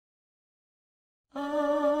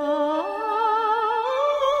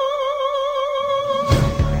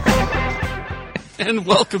and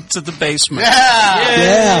welcome to the basement.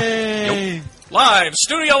 Yeah! Yay. Live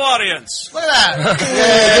studio audience. Look at that!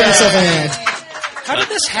 Give yourself a hand. How did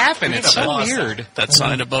this happen? It's so weird. That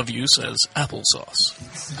sign above you says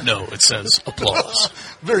applesauce. No, it says applause.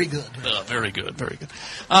 Very good. Very good, very good.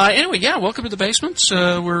 Anyway, yeah, welcome to the basement.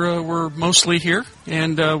 We're mostly here,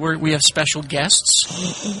 and we have special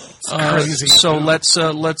guests. Crazy. So let's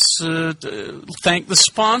thank the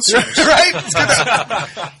sponsors.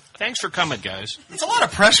 Right? Thanks for coming, guys. It's a lot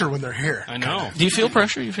of pressure when they're here. I know. Do you feel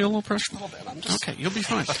pressure? You feel a little pressure? A little bit. Okay, you'll be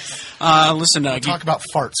fine. Listen, Talk about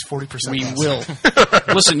farts, 40%. we less. will.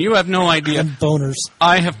 Listen, you have no idea. And boners.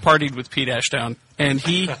 I have partied with Pete Ashdown, and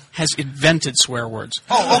he has invented swear words.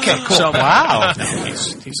 Oh, okay, cool. So, Wow. No,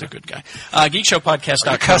 he's a good guy.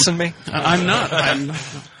 GeekShowPodcast.com. Cussing me? I'm not.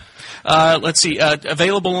 Let's see.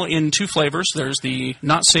 Available in two flavors. There's the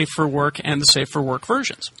not safe for work and the safe for work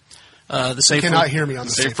versions. The safe You cannot hear me on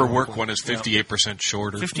the Safe for work one is 58%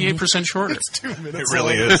 shorter. 58% shorter. It's 2 minutes. It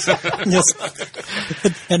really is. Yes.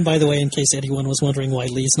 And by the way, in case anyone was wondering why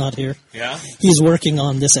Lee's not here, Yeah? he's working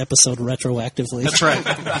on this episode retroactively. That's right.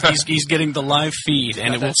 He's getting the live feed,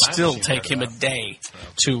 and it will still take him a day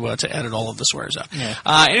to edit all of the swears out.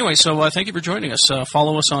 Anyway, so thank you for joining us.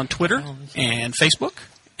 Follow us on Twitter and Facebook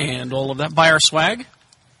and all of that. Buy our swag.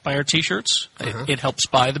 Buy our T-shirts. It helps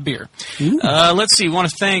buy the beer. Let's see. Want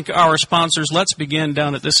to thank our sponsors. Let's begin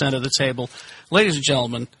down at this end of the table. Ladies and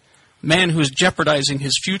gentlemen, man who is jeopardizing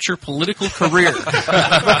his future political career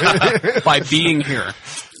by being here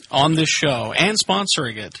on this show and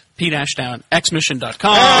sponsoring it, Pete Ashdown,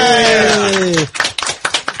 xmission.com. Hey!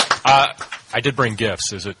 I did bring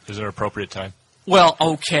gifts. Is it appropriate time? Well,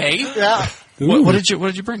 okay. Yeah. What did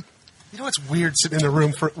you bring? You know, it's weird sitting in the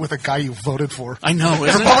room with a guy you voted for. I know,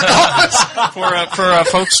 isn't it? For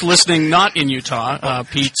folks listening not in Utah,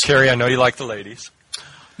 Pete. Terry, I know you like the ladies.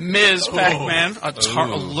 Ms. Pac-Man.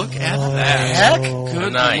 Look at that.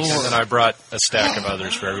 Good Nice. Lord. And then I brought a stack of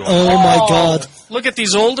others for everyone. Oh my God! Look at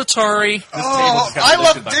these old Atari. Oh, I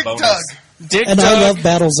love Dig Dug. Dig And Dug. I love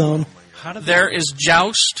Battlezone. There is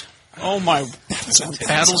Joust. Oh, my.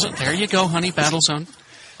 Battlezone. There you go, honey, Battlezone.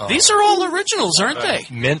 These are all originals, aren't they?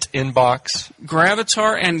 Mint inbox.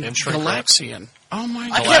 Gravatar and Shrink wrap. Galaxian. Oh, my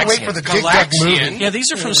God. I can't wait for the Dig Dug movie. Yeah,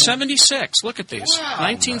 these are from 76. Look at these.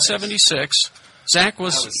 1976. Zach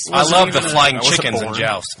was I love the even flying wasn't chickens born. and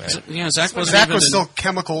Joust, man. Yeah, Zach wasn't Zach even was in- still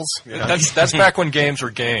chemicals. That's back when games were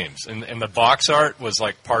games, and the box art was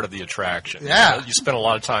like part of the attraction. Yeah. You spent a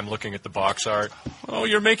lot of time looking at the box art. Oh,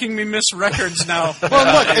 you're making me miss records now.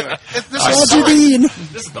 Well, look, this is Roger Dean.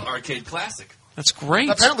 This is the arcade classic. That's great.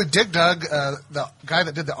 apparently Dig Dug, the guy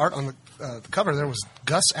that did the art on the cover there was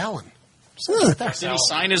Gus Allen. Did he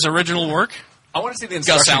sign his original work? I want to see the Gus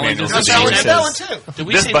instruction Allen manual. does Gus This Allen is- did that one too. Did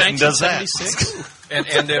we This say button does that. 1976?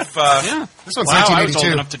 And if Yeah. This one's I was old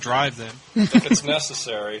 1982. enough to drive then. If it's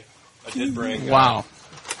necessary, I did bring. Wow.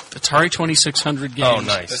 Atari 2600 games. Oh,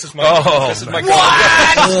 nice. This is my. This is my.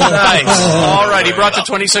 Nice. All right, he brought the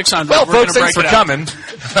 2600. Well, We're folks, gonna thanks for break it out.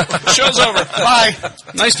 coming. Show's over. Bye.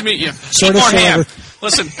 Nice to meet you. Sort of More ham. forever.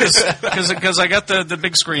 Listen, because I got the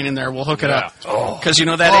big screen in there. We'll hook it up. Oh. Because you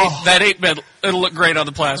know that 8-bit, it'll look great on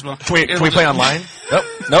the plasma. Can we play online?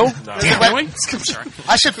 No. Can we? I'm sorry.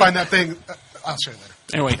 I should find that thing. I'll show you later.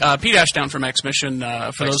 Anyway, Pete Ashdown from X Mission.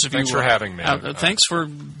 For those of you, Thanks for having me. Thanks for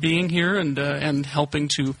being here and helping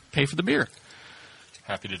to pay for the beer.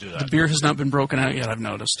 Happy to do The that. beer has not been broken out yet. I've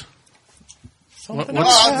noticed. What's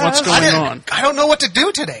I going didn't- on? I don't know what to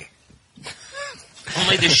do today.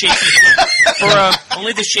 Only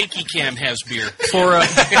the shaky cam has beer.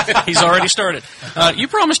 He's already started. You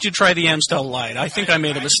promised you'd try the Amstel Light. I think I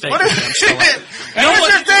made a mistake. What with is the Amstel Light. it? Where's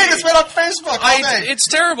your thing? It's been on Facebook all day. It's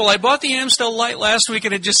terrible. I bought the Amstel Light last week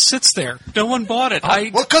and it just sits there. No one bought it. Well,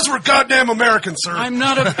 because we're goddamn Americans, sir. I'm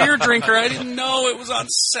not a beer drinker. I didn't know it was on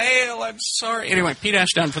sale. I'm sorry. Anyway, Pete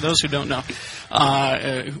Ashdown, for those who don't know,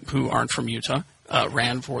 who aren't from Utah,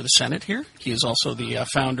 ran for the Senate here. He is also the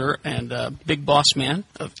founder and big boss man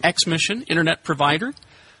of X Mission, internet provider,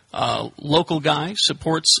 local guy,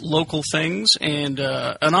 supports local things, and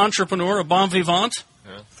an entrepreneur, a bon vivant,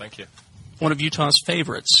 Yeah, thank you. one of Utah's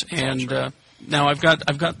favorites. And now I've got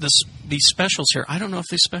these specials here. I don't know if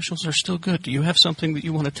these specials are still good. Do you have something that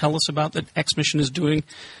you want to tell us about that X Mission is doing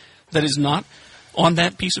that is not on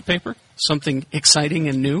that piece of paper? Something exciting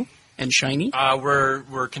and new and shiny?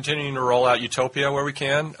 We're continuing to roll out Utopia where we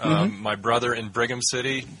can. My brother in Brigham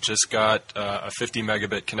City just got a 50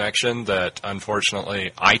 megabit connection that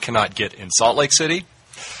unfortunately I cannot get in Salt Lake City.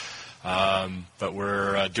 But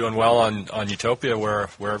we're doing well on Utopia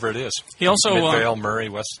wherever it is. He also Midvale, Murray,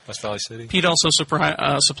 West Valley City. Pete also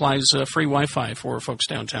supplies free Wi-Fi for folks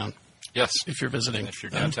downtown. Yes. if you're visiting. If you're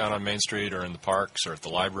downtown on Main Street or in the parks or at the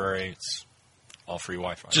library, it's all free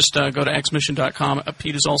Wi-Fi. Just go to xmission.com.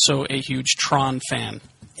 Pete is also a huge Tron fan.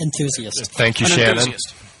 Enthusiast. Thank you, An Shannon,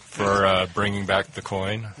 enthusiast. for bringing back the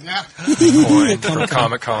coin. Yeah, Coin for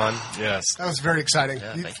Comic-Con. Yes. that was very exciting.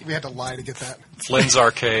 thank you. We had to lie to get that. Flynn's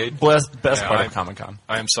Arcade. Best Yeah, part I'm- of Comic-Con.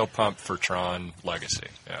 I am so pumped for Tron Legacy.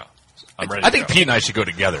 Yeah. I'm ready I to think go. Pete and I should go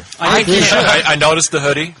together. I noticed the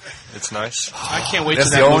hoodie. It's nice. I can't wait That's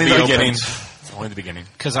till the that only movie beginning. opens. It's only the beginning.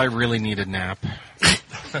 Because I really need a nap.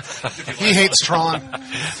 He hates Tron.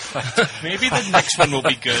 Maybe the next one will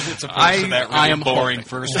be good. It's opposed I to that I really am boring hoping.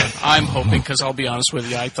 first one. I'm hoping, because I'll be honest with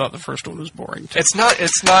you, I thought the first one was boring. Too. It's not.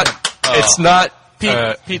 It's not.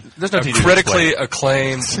 Pete, there's no a need to critically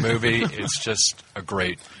acclaimed movie. It's just a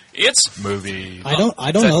great It's movie. I don't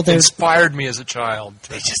that know. There's inspired me as a child.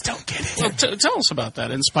 They just don't get it. well, tell us about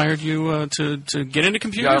that. Inspired you to get into Yeah,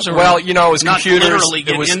 computers? Or well, you know, it was not computers. literally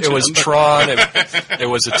get It was into them, but- Tron. It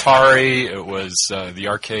was Atari. It was the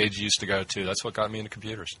arcades you used to go to. That's what got me into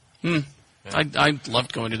computers. I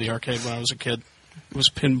loved going to the arcade when I was a kid. It was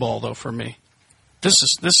pinball though for me. This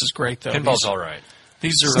is great though. Pinball's all right.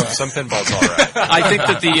 These are. Some pinball's all right. I think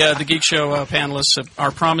that the Geek Show panelists are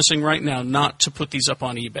promising right now not to put these up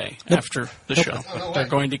on eBay after the show. They're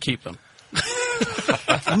going to keep them.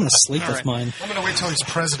 I'm going to sleep with mine. I'm going to wait till he's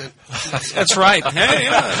president. That's right. Hey,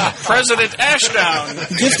 President Ashdown.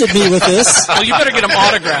 Gifted me with this. Well, you better get him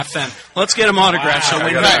autographed then. Let's get him autographed. So Now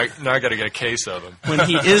when, I got to get a case of them. when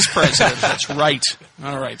he is president, that's right.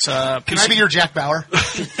 All right. Can I be your Jack Bauer?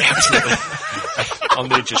 I'll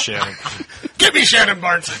need you, Shannon. Give me Shannon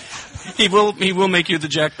Barnes. He will make you the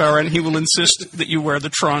Jack Bauer, and he will insist that you wear the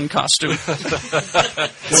Tron costume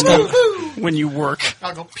when you work.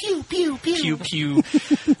 I'll go pew, pew, Pew pew. pew.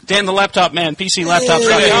 Dan the Laptop Man, PCLaptops.com.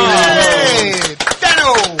 Hey,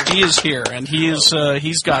 Dano! He is here, and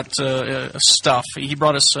he's got stuff. He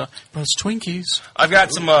brought us Twinkies. I've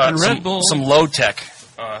got some Red Bull. some low tech.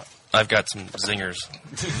 I've got some zingers.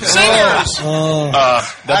 Singers.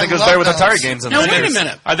 Nothing goes love better with those. Atari games than Now the wait a zingers.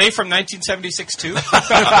 minute. Are they from 1976 too?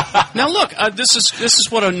 Now look, this is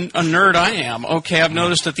what a nerd I am. Okay, I've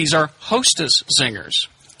noticed that these are Hostess zingers.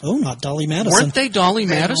 Oh, not Dolly Madison. Weren't they Dolly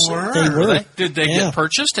Madison? were. They were. Did they Yeah. get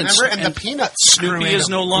purchased? And, Remember? And the peanut screw Snoopy in is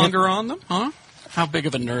them. no longer on them, huh? How big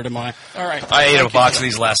of a nerd am I? All right. I ate a box of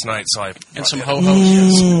these last night, so I And some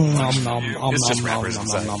ho-hos. Nom, nom, nom, It's just nom, wrappers nom,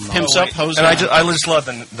 inside. nom, nom. Pimps up, hose and I down. just love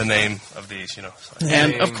the name of these, you know. So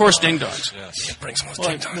And, of course, Ding Dongs. Yes. bring some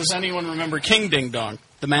Well, does anyone remember King Ding Dong,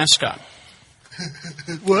 the mascot?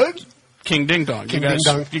 What? King Ding Dong. King Ding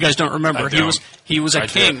Dong. You guys don't remember. I He don't. was a I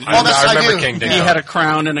king. did. Oh, that's- I I remember do. King Ding He Dong. had a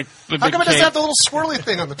crown and a big How come it doesn't cape. have the little swirly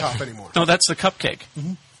thing on the top anymore? No, that's the cupcake.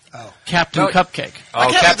 Oh. Captain No. Cupcake. I Oh,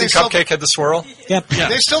 can't Captain believe they still- Cupcake had the swirl? Yep. Yeah.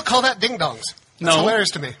 They still call that ding dongs. That's No. hilarious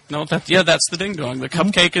to me. No, that's the Ding Dong. The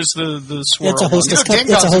cupcake is the swirl. It's a one. Hostess You know, cup- ding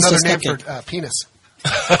it's a dong's another Hostess name cupcake. for penis.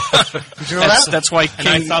 Did you know that? That's why And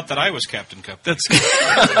I King. thought that I was Captain Cup. That's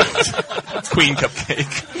Queen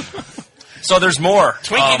Cupcake. So there's more.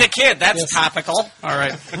 Twinkie the Kid. That's topical. all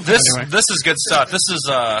right. This Anyway. this is good stuff. This is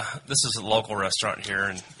a local restaurant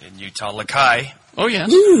here in Utah, Lakai. Oh yeah.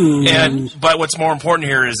 But what's more important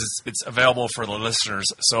here is it's available for the listeners.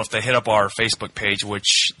 So if they hit up our Facebook page,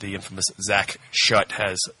 which the infamous Zach Shutt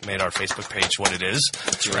has made our Facebook page what it is,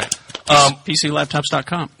 That's right. um,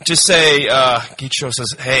 PCLaptops.com. just say Geek Show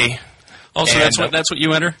says hey. Also, And, that's what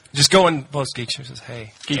you enter. Just go and post Geek Show says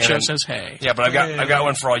hey. Geek And Show then- says hey. Yeah, but I've got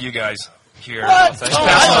one for all you guys here. What? Thanks. Oh,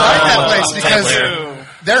 I like that place because Dinner.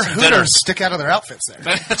 their hooters stick out of their outfits there.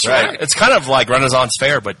 That's Right. right. It's kind of like Renaissance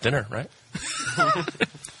Fair, but dinner, right?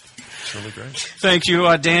 It's really great. Thank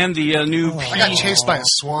you, Dan. The new. I got chased by a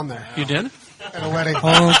swan there You did? at a wedding.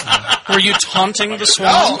 Were you taunting the Oh,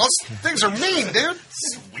 swan? those things are mean, dude.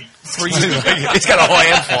 Were you He's got a whole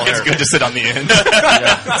handful It's here. good to sit on the end.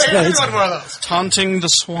 Hey, you want one of those? taunting the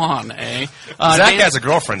swan? Eh? Zach Dan- has a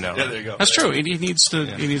girlfriend now. There you go. That's true. He needs to.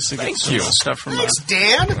 He needs to get some stuff from. Thanks,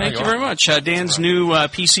 Dan. Thank you very much. Dan's new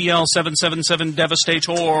PCL 777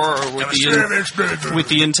 Devastator with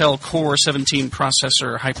the Intel Core 17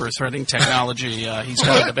 processor hyper-threading technology. He's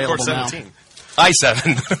got it available now.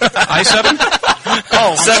 i7. i7?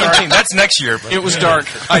 Oh, 17. That's next year. But it was dark.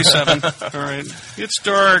 i7. All right. It's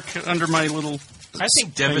dark under my little... I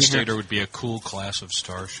think Devastator would be a cool class of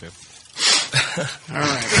starship. All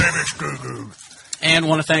right. And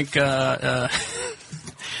want to thank...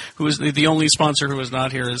 who is the only sponsor who is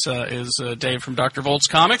not here is Dave from Dr. Volt's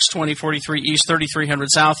Comics, 2043 East, 3300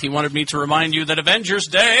 South. He wanted me to remind you that Avengers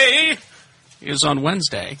Day is on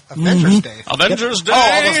Wednesday. Avengers Day. Avengers Day.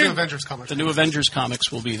 Oh, all those new Avengers comics. The new Avengers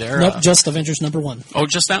comics will be there. Nope, just Avengers #1. Oh,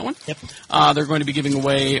 just that one? Yep. They're going to be giving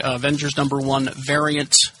away Avengers #1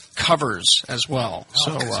 variant covers as well.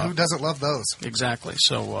 So Who doesn't love those? exactly.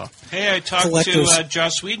 So Hey, I talked Collectors. to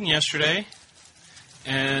Joss Whedon yesterday,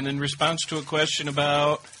 and in response to a question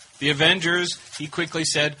about the Avengers, he quickly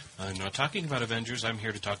said, "I'm not talking about Avengers. I'm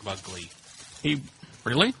here to talk about Glee." he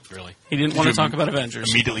really Really? he didn't want to talk about Avengers.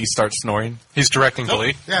 Immediately start snoring. He's directing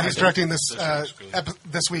Glee. Yeah, he's directing this That's really-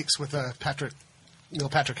 this week's with Neil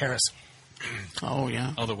Patrick Harris. Oh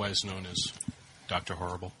yeah. Otherwise known as Dr.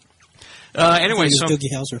 Horrible. Anyway, He was so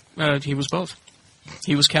Doogie Howser. he was both.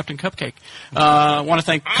 He was Captain Cupcake. Want to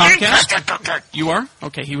thank Comcast. You are?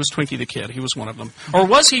 Okay, he was Twinkie the Kid. He was one of them. Or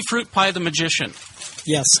was he Fruit Pie the Magician?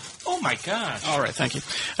 Yes. Oh, my gosh. All right, thank you.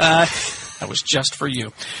 That was just for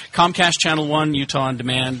you. Comcast Channel 1, Utah On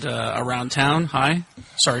Demand, around town. Hi.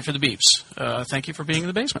 Sorry for the beeps. Thank you for being in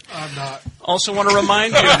the basement. I'm not. Also want to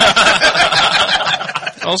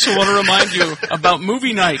remind you about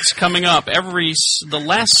movie nights coming up. The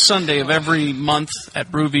last Sunday of every month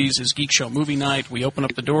at Brewvies is Geek Show Movie Night. We open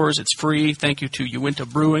up the doors. It's free. Thank you to Uinta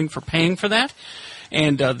Brewing for paying for that.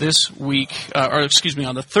 And this week, on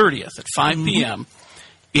the 30th at 5 p.m.,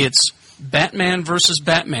 it's Batman versus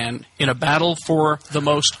Batman in a battle for the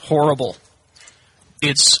most horrible.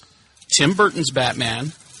 It's Tim Burton's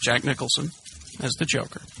Batman, Jack Nicholson, as the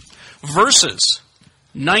Joker, versus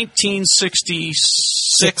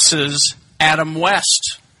 1966's Adam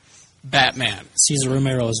West Batman. Cesar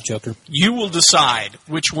Romero as Joker. You will decide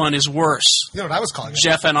which one is worse. You know what I was calling it?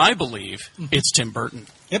 Jeff and I believe it's Tim Burton.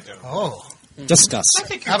 Yep. Oh. Discuss.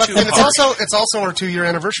 How about, and it's also our 2-year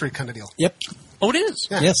anniversary kind of deal. Yep. Oh, it is.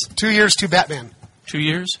 Yeah. Yes. 2 years, 2 Batman. 2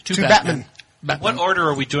 years, two Two Batman. What order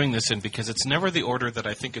are we doing this in? Because it's never the order that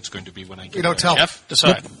I think it's going to be when I get We don't there. tell. Jeff,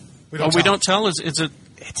 decide. We We don't tell. It's a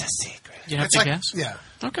It's a secret. you have It's to like, guess. yeah.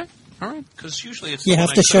 Okay, all right. Because usually it's You the have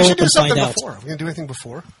one to I show We couldn't- should up do and something find out. before. Are we going to do anything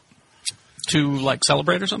before? To like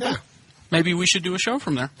celebrate or something. Yeah. Maybe we should do a show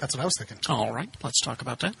from there. That's what I was thinking. All right, let's talk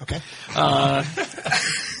about that. Okay.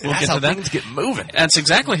 We'll get to that. Things get moving. That's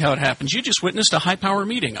exactly how it happens. You just witnessed a high-power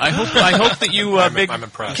meeting. I hope that you big I'm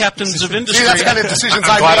impressed. captains of industry. See, that's the kind of decisions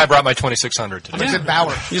I'm glad I made. brought my 2600 today. I did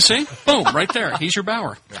Bauer. You see? Boom, right there. He's your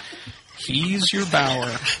Bauer. He's your Bauer.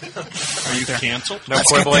 Are you Canceled? No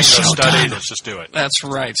quibbling, no study. Let's just do it. That's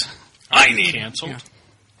right. I need canceled. Yeah.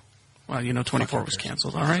 Well, 24 was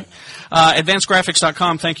canceled. All right.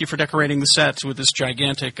 AdvancedGraphics.com. Thank you for decorating the set with this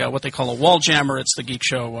gigantic, what they call a wall jammer. It's the Geek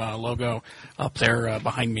Show logo up there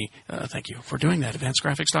behind me. Thank you for doing that.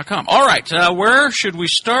 AdvancedGraphics.com. All right. Where should we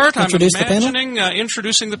start? Introduce the I'm panel? imagining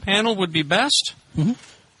introducing the panel would be best. Mm-hmm.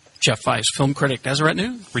 Jeff Weiss, film critic, Deseret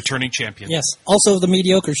News. Returning champion. Yes. Also, The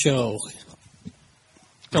Mediocre Show.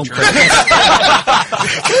 Film critic.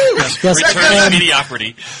 Yes. Returning And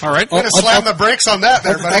mediocrity. All right. Going to slam the brakes on that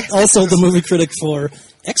there, buddy. also the movie critic for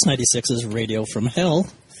X96's Radio from Hell.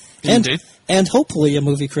 And, Indeed. and hopefully a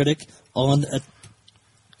movie critic on a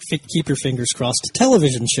keep your fingers crossed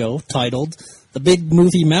television show titled The Big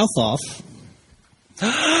Movie Mouth Off,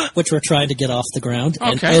 which we're trying to get off the ground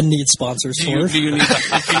Okay. and need sponsors Do for. you need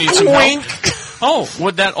if you need some help? Oh,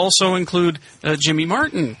 would that also include Jimmy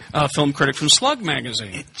Martin, film critic from Slug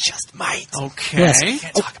magazine? Just might. Okay.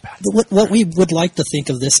 Yes. What we would like to think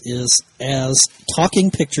of this is as talking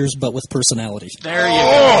pictures, but with personality. There you go.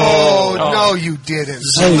 Oh, no, you didn't.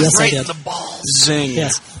 Oh, yes, I did. Zing.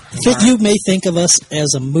 Yes. You may think of us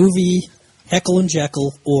as a movie Heckle and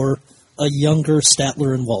Jekyll or a younger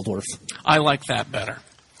Statler and Waldorf. I like that better.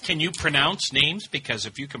 Can you pronounce names? Because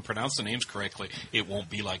if you can pronounce the names correctly, it won't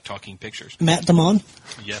be like talking pictures. Matt Damon?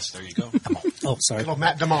 Yes, there you go. Oh, sorry. Little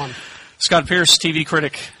Matt Damon. Scott Pierce, TV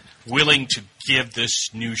critic. Willing to give this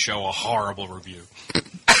new show a horrible review.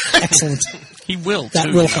 Excellent. He will, That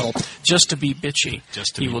too. will help. Just to be bitchy.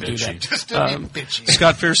 Just to he be will bitchy. do that. Just to be bitchy.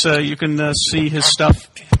 Scott Pierce, you can see his stuff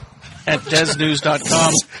at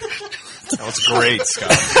desnews.com. That was great, Scott.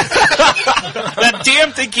 That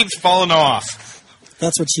damn thing keeps falling off.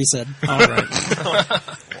 That's what she said. All right.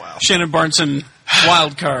 Wow. Shannon Barneson,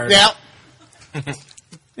 wild card. Yeah.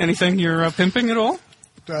 Anything you're pimping at all?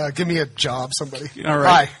 Give me a job, somebody. All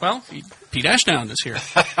right. Hi. Well, Pete Ashdown is here.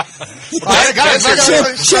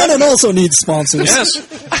 Shannon also needs sponsors.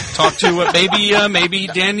 Yes. Talk to maybe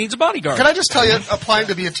Dan needs a bodyguard. Can I just tell you, applying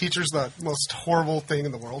to be a teacher is the most horrible thing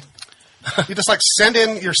in the world. You just send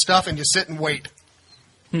in your stuff and you sit and wait.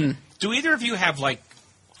 Do either of you have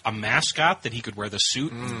a mascot that he could wear the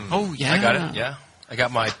suit? Oh yeah, I got it. Yeah. I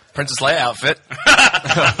got my Princess Leia outfit.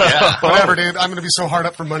 Whatever, dude. I'm going to be so hard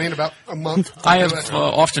up for money in about a month. I have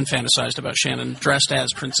often fantasized about Shannon dressed as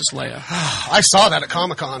Princess Leia. I saw that at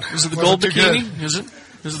Comic-Con. Is it the gold bikini? Is it?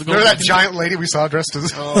 Is it the gold Remember that bikini? giant lady we saw dressed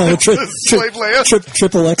as Slave Leia?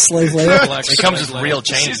 Triple X Slave Leia. It comes with real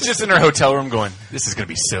chains. She's just in her hotel room going, "This is going to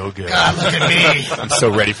be so good. God, look at me. I'm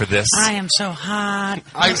so ready for this." I am so hot.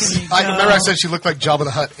 I remember I said she looked like Jabba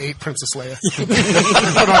the Hutt ate Princess Leia.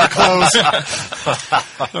 Put on her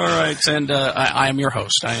clothes. All right, and I am your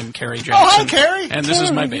host. I am Carrie Jackson. Oh, hi, Carrie. And this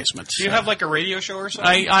is my basement. Do you have like a radio show or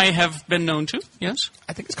something? I have been known to, yes.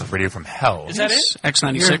 I think it's called Radio from Hell. Is that it?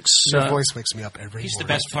 X96. Your voice wakes me up every He's the morning.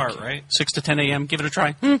 best part, right? 6 to 10 a.m. Give it a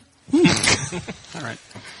try. All right.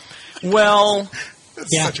 Well, It's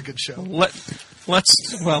Yeah. such a good show.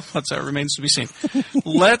 that remains to be seen.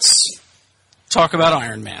 Let's talk about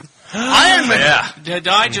Iron Man. Iron Man. Yeah. Did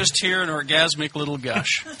I just hear an orgasmic little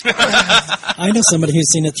gush? I know somebody who's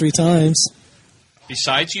seen it 3 times.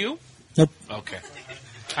 Besides you? Nope. Okay.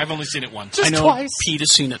 I've only seen it once. I know Pete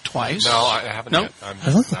has seen it twice. No, I haven't No? yet.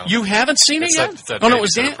 Huh? No. You haven't seen It's it yet? that- that Oh, no, it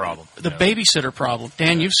was babysitter Dan. problem. The Yeah. babysitter problem.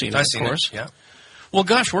 Dan, you've seen it, I've of seen course. it. Yeah. Well,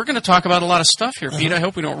 gosh, we're going to talk about a lot of stuff here, Pete. I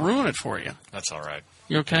hope we don't ruin it for you. That's all right.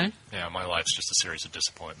 You okay? Yeah, my life's just a series of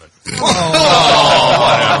disappointment. Pete,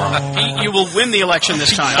 you will win the election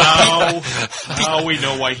this time. Now we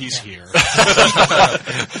know why he's here. Pete,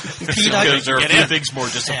 Because there are a Get few in. things more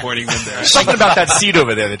disappointing than that. Something about that seat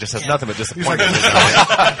over there that just has nothing but disappointment.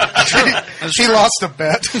 She lost a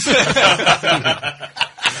bet.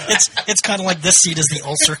 It's kind of like this seat is the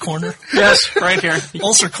ulcer corner. Yes, right here.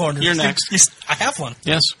 Ulcer corner. You're next. I have one.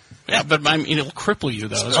 Yes. Yeah, but it'll cripple you,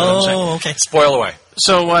 though. Is what I'm saying. Oh, okay. Spoil away.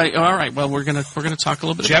 So, all right. Well, we're gonna talk a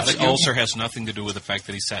little bit Jeff's about it. ulcer has nothing to do with the fact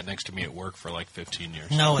that he sat next to me at work for like 15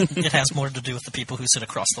 years. No, it has more to do with the people who sit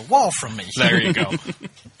across the wall from me. There you go.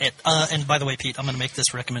 And by the way, Pete, I'm going to make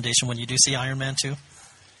this recommendation when you do see Iron Man 2.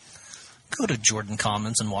 Go to Jordan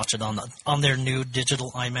Commons and watch it on their new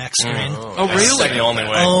digital IMAX screen. Oh, That's really? the only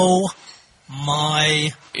way. Oh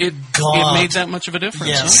my It God. made that much of a difference.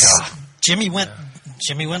 yes! Huh? Jimmy went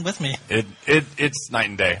with me. It's night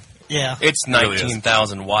and day. Yeah, It's really is.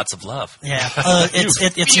 19,000 watts of love. yeah.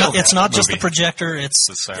 It's not just the projector. The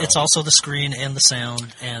sound. It's also the screen and the sound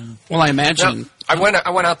and Well, I imagine. I went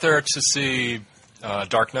out there to see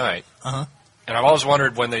Dark Knight, Uh-huh. and I've always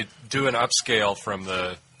wondered when they do an upscale from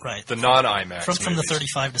the right non-IMAX from the movies,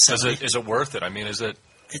 35 to 70. is it worth it? I mean, is it?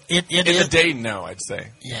 It In the is. day, no, I'd say.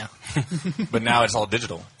 Yeah, But now it's all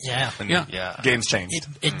digital. yeah. And Yeah. Yeah. games changed.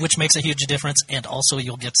 Which makes a huge difference, and also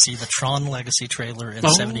you'll get to see the Tron Legacy trailer in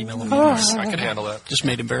Oh. 70 millimeters. I can handle that. Just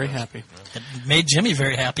made him very happy. It made Jimmy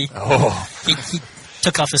very happy. Oh, He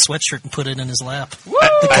took off his sweatshirt and put it in his lap. I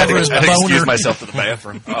had cover is to excuse boner. myself to the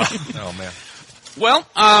bathroom. Oh man. Well,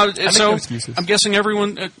 so no excuses. I'm guessing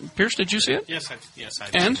everyone. Pierce, did you see it? Yes, I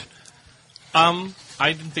And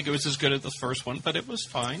I didn't think it was as good as the first one, but it was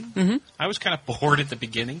fine. Mm-hmm. I was kind of bored at the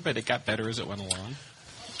beginning, but it got better as it went along.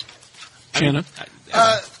 Shannon.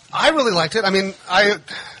 I really liked it. I mean, I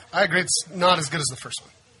agree it's not as good as the first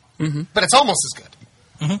one. But it's almost as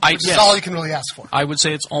good. Which is all you can really ask for. I would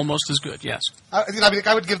say it's almost as good. Yes. I mean,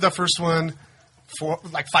 I would give the first one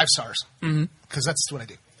 5 stars. Because that's what I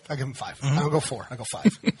do. I give them 5. I don't go 4. I go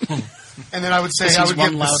 5. And then I would say This I is would one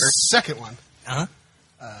give louder. the second one Uh-huh.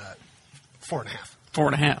 4.5.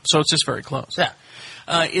 4.5. So it's just very close. Yeah.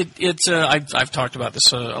 I've talked about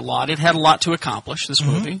this a lot. It had a lot to accomplish, this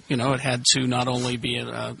movie. You know, it had to not only be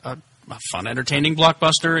a fun, entertaining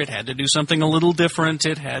blockbuster, it had to do something a little different.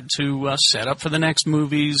 It had to set up for the next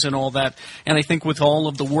movies and all that. And I think with all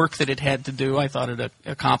of the work that it had to do, I thought it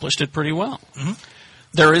accomplished it pretty well.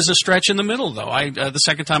 There is a stretch in the middle, though. The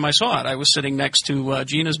second time I saw it, I was sitting next to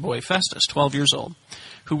Gina's boy, Festus, 12 years old,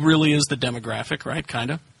 who really is the demographic, right,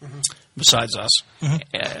 kind of, besides us.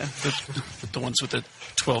 The ones with the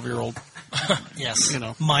 12-year-old. Yes. You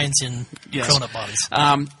know. Minds in Yes. grown-up bodies.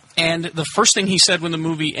 And the first thing he said when the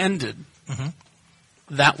movie ended,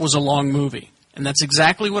 that was a long movie. And that's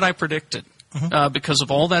exactly what I predicted. Because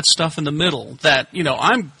of all that stuff in the middle that, you know,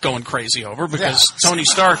 I'm going crazy over because Tony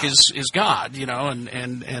Stark is God, you know,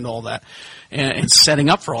 and all that. And setting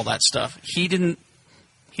up for all that stuff. He didn't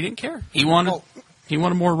care. He wanted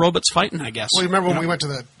more robots fighting, I guess. Well, you remember when we went to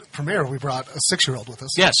the premiere, we brought a 6-year-old with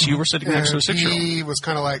us. Yes, you were sitting next to a And 6-year-old. he was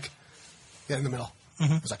kind of like, in the middle. He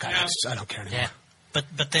was like, I don't care anymore. Yeah. But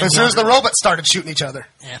then As soon as the robots started shooting each other.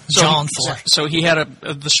 John Thor. So he had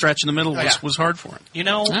the stretch in the middle was hard for him. You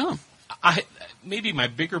know, Oh. maybe my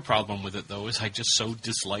bigger problem with it, though, is I just so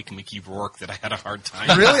dislike Mickey Rourke that I had a hard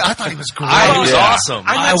time. Really? I thought he was great. He was awesome.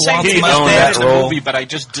 I'm not saying he he was owned bad that in the role. movie, but I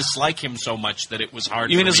just dislike him so much that it was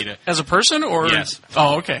hard You for mean me to... as a person, or Yes.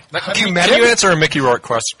 Oh, okay. Have you met Can him? you answer a Mickey Rourke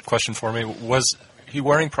question for me? Was he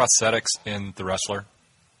wearing prosthetics in The Wrestler?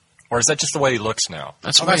 Or is that just the way he looks now?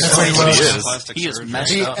 That's Oh, what that's what he was. Plastic He is surgery.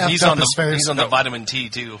 messed He up. effed He's up on the his face. he's on the vitamin T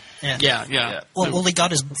too. Yeah. Well, he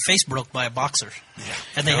got his face broke by a boxer,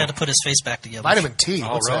 and they had to put his face back together. Vitamin T.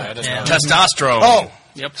 What's really? I that? didn't know. Testosterone. Oh,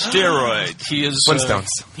 Yep. Steroids. He is Flintstones.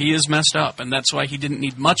 he is messed up, and that's why he didn't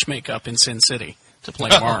need much makeup in Sin City to play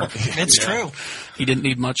Marv. It's true. He didn't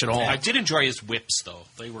need much at all. I did enjoy his whips, though.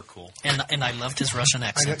 They were cool. And I loved his Russian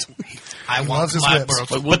accent. I loves want his my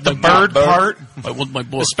whips. bird. But the bird part, I want my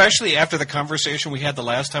book. especially after the conversation we had the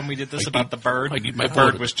last time we did this about the bird, I need my the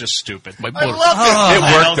bird bird. was just stupid. My I book. love it. It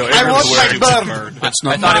worked, though. It I really want my worked. bird. That's I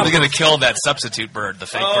not thought he my was going to kill that substitute bird, the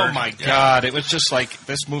fake bird. Oh my God! It was just like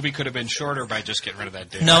this movie could have been shorter by just getting rid of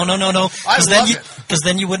that dude. No. I love it. Because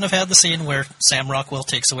then you wouldn't have had the scene where Sam Rockwell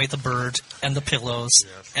takes away the bird and the pillows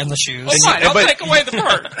and the shoes. Fine, I'll but- take away the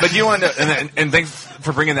bird. But you want to, and thanks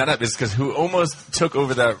for bringing that up, is because who almost took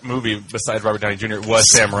over that movie besides Robert Downey Jr.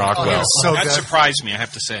 was Sam Rockwell. So that good. surprised me, I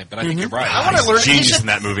have to say, but I think you're right. I want to learn. Genius in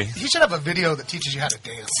that movie. He should have a video that teaches you how to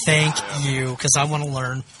dance. Thank you, because I want to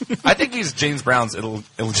learn. I think he's James Brown's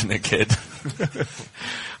illegitimate kid.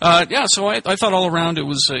 So I thought all around it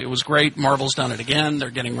was great. Marvel's done it again. They're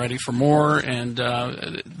getting ready for more, and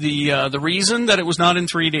the reason that it was not in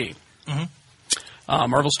 3D.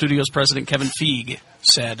 Marvel Studios president Kevin Feige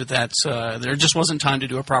said that there just wasn't time to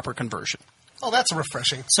do a proper conversion. Oh, that's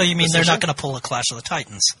refreshing. So you mean they're not going to pull a Clash of the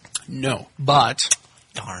Titans? No, but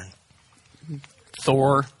Darn.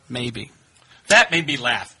 Thor maybe. That made me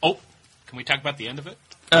laugh. Oh, can we talk about the end of it?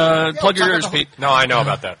 Plug your talk ears, about Pete. No, I know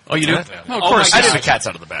about that. Oh, you do? Yeah. Oh, of Oh, course. my I God. think the cat's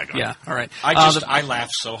out of the bag. Yeah. All right. I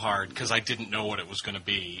laughed so hard because I didn't know what it was going to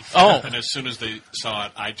be. Oh. And as soon as they saw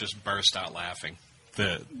it, I just burst out laughing.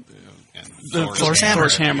 The Thor's hammer.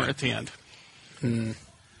 Thor's hammer at the end.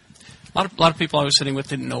 A lot of people I was sitting with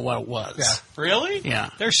didn't know what it was. Yeah. Really? Yeah.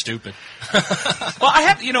 They're stupid. Well, I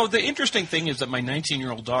have. The interesting thing is that my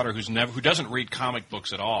 19-year-old daughter, who doesn't read comic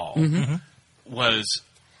books at all, was,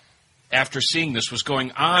 after seeing this, was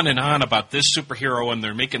going on and on about this superhero and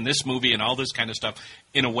they're making this movie and all this kind of stuff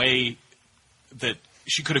in a way that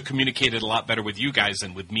she could have communicated a lot better with you guys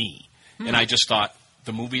than with me. And I just thought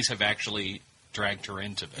the movies have actually dragged her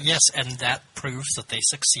into this. Yes, and that proves that they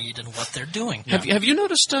succeed in what they're doing. Have you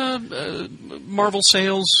noticed Marvel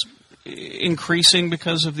sales increasing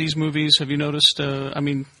because of these movies? Have you noticed?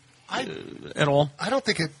 At all? I don't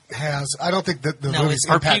think it has. I don't think that the No, movies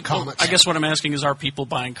are impact people, comics. I guess what I'm asking is, are people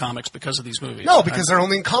buying comics because of these movies? No, because they're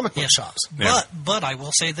only in comic book Yes. shops. But I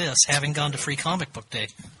will say this, having gone to Free Comic Book Day,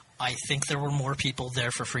 I think there were more people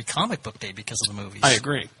there for Free Comic Book Day because of the movies. I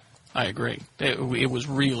agree. It was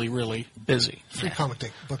really, really busy. Free Comic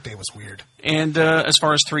Book Day was weird. And as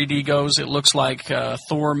far as 3D goes, it looks like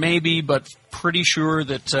Thor maybe, but pretty sure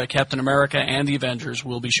that Captain America and the Avengers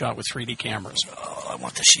will be shot with 3D cameras. Oh, I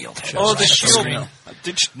want the shield. Oh, the Right.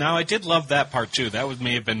 shield. Now, I did love that part, too. That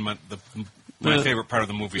may have been my favorite part of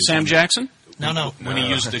the movie. Sam Jackson? No. When he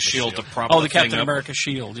used the shield to prop Oh, the the Captain thing up. America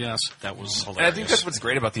shield, yes. That was hilarious. And I think that's what's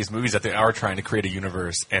great about these movies, that they are trying to create a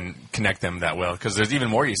universe and connect them that well. Because there's even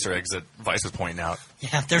more Easter eggs that Vice was pointing out.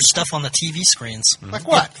 Yeah, there's stuff on the TV screens. Like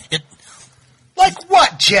what? It Like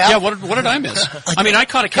what, Jeff? Yeah, what did I miss? I mean, I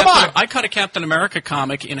caught a Captain America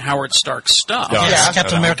comic in Howard Stark's stuff. Yeah. Yes, Yeah.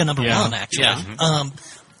 Captain America number Yeah. 1, actually. Yeah.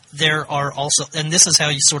 There are also, and this is how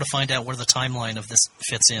you sort of find out where the timeline of this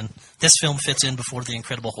fits in. This film fits in before the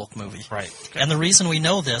Incredible Hulk movie. Right. And the reason we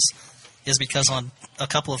know this is because on a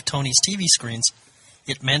couple of Tony's TV screens,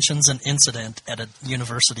 it mentions an incident at a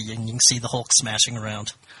university, and you can see the Hulk smashing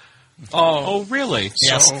around. Oh, really?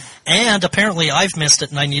 Yes. So- And apparently I've missed it,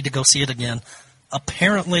 and I need to go see it again.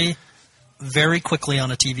 Apparently, very quickly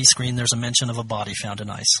on a TV screen, there's a mention of a body found in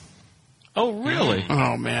ice. Oh, really?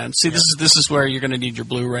 Oh man! See, this is where you're going to need your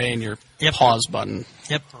Blu-ray and your Yep. pause button.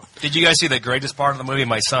 Yep. Did you guys see the greatest part of the movie?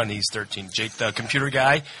 My son, he's 13, Jake, the computer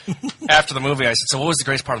guy. After the movie, I said, "So what was the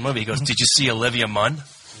greatest part of the movie?" He goes, "Did you see Olivia Munn?"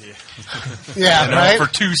 Yeah, You know, right? for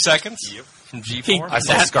 2 seconds from G4. I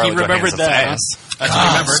saw Scarlett he remembered Johansson's that. ass. That's what I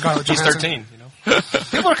remember. Scarlett He's Johansson. 13. You know?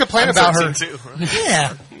 People are complaining about her.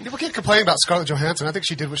 Yeah. People keep complaining about Scarlett Johansson. I think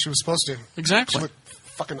she did what she was supposed to. She Exactly. looked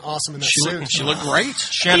fucking awesome in that She suit. looked, she looked great.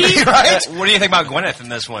 Shannon, Right? what do you think about Gwyneth in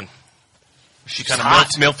this one? Was she kind of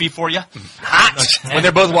milfy for you? When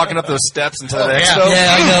they're both walking up those steps into the expo.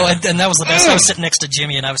 Yeah, I know, and that was the best. I was sitting next to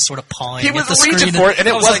Jimmy, and I was sort of pawing He at was the reaching screen. for it, and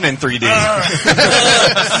it wasn't in 3D.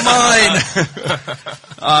 Mine.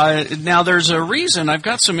 Now, there's a reason. I've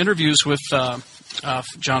got some interviews with Jon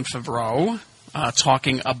Favreau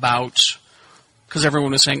talking about, because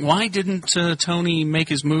everyone was saying, why didn't Tony make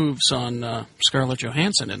his moves on Scarlett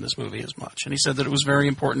Johansson in this movie as much? And he said that it was very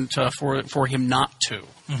important for him not to,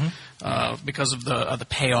 because of the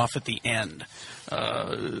payoff at the end,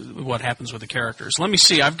 what happens with the characters. Let me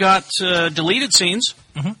see. I've got deleted scenes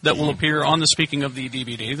that will appear on the Speaking of the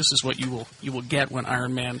DVD. This is what you will get when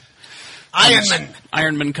Iron Man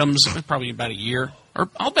comes probably in about a year. Or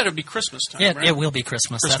I'll bet it'll be Christmas time, Yeah, right? it will be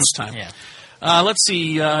Christmas. Christmas time. Yeah. Let's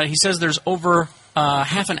see. He says there's over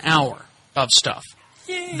half an hour of stuff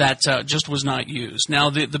that just was not used. Now,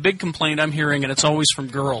 the big complaint I'm hearing, and it's always from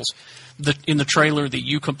girls, in the trailer, the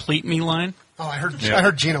 "You complete me" line. Oh, I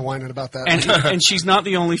heard Gina whining about that. And she's not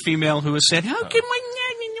the only female who has said, "How can my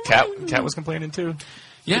Cat was complaining too.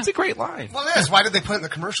 Yeah. It's a great line. Well, it is. Why did they put it in the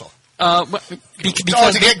commercial?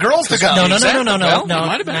 Because to get girls to go. No. Well, it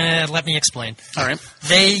might have been. Let me explain. All right.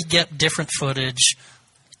 They get different footage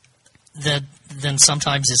than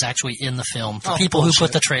sometimes is actually in the film. The people who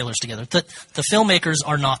put the trailers together. The filmmakers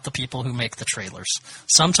are not the people who make the trailers.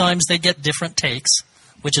 Sometimes they get different takes,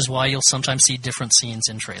 which is why you'll sometimes see different scenes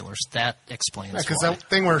in trailers. That explains why. Because that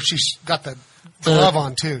thing where she's got the glove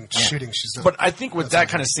on, too, and shooting. But I think with that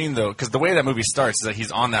kind of scene, though, because the way that movie starts is that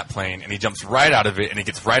he's on that plane, and he jumps right out of it, and he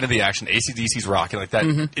gets right into the action. AC/DC's rocking like that.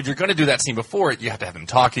 If you're going to do that scene before it, you have to have him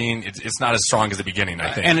talking. It's not as strong as the beginning,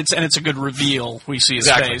 I think. And it's a good reveal. We see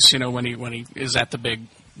his face, when he is at the big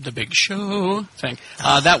show thing.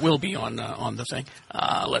 That will be on the thing.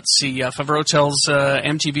 Let's see. Favreau tells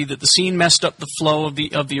MTV that the scene messed up the flow of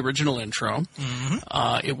the original intro.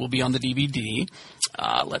 It will be on the DVD.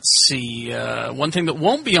 Let's see. One thing that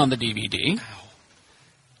won't be on the DVD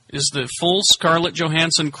is the full Scarlett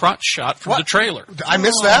Johansson crotch shot from the trailer. I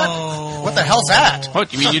missed that? What the hell's that?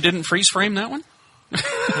 What, you mean you didn't freeze frame that one?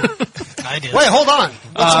 I did. Wait, hold on.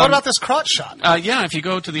 What about this crotch shot? Yeah, if you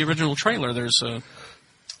go to the original trailer, there's a...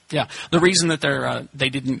 Yeah, the reason that they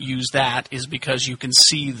didn't use that is because you can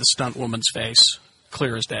see the stunt woman's face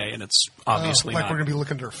clear as day, and it's obviously like not. we're going to be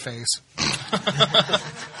looking at her face.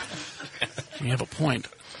 You have a point.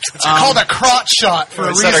 It's called a crotch shot for a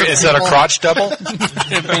reason. Is that a crotch double?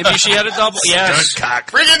 Maybe she had a double. Yes.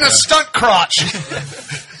 Bring in the stunt crotch.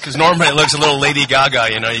 Because normally it looks a little Lady Gaga,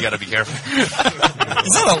 you got to be careful. Is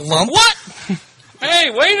that a lump? What? Hey,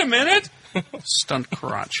 wait a minute. Stunt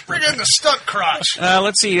crotch. Bring in the stunt crotch.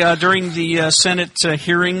 Let's see. During the Senate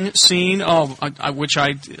hearing scene, which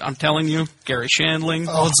I'm telling you, Gary Shandling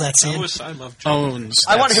Owns that scene. owns.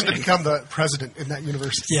 I want that him to scene. become the president in that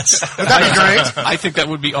university. Yes. Would that be great? I think that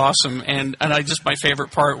would be awesome. And my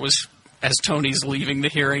favorite part was as Tony's leaving the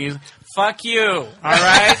hearing, he's, "Fuck you, all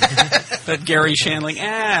right?" But Gary Shandling,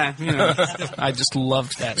 I just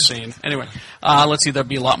loved that scene. Anyway, let's see. There'll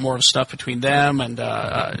be a lot more stuff between them and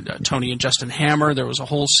Tony and Justin Hammer. There was a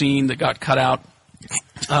whole scene that got cut out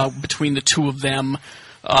between the two of them.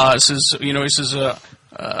 Where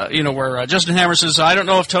Justin Hammer says, "I don't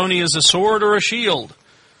know if Tony is a sword or a shield,"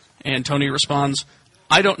 and Tony responds,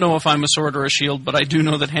 "I don't know if I'm a sword or a shield, but I do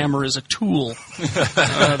know that Hammer is a tool."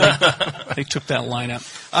 They took that line out.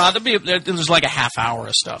 There's like a half hour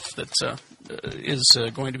of stuff that is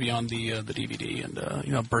going to be on the DVD,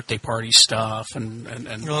 and birthday party stuff, and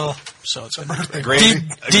so it's going to be Great.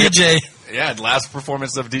 DJ. Yeah, last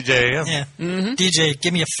performance of DJ AM. Yeah. DJ,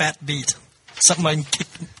 give me a fat beat. Something I can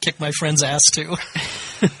kick my friend's ass to.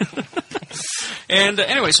 And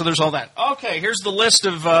anyway, so there's all that. Okay, here's the list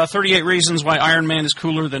of 38 reasons why Iron Man is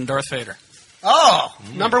cooler than Darth Vader. Oh,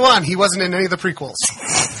 number one, he wasn't in any of the prequels.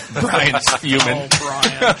 Brian's human. Oh,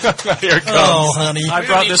 Brian. Here it comes. Oh, honey. I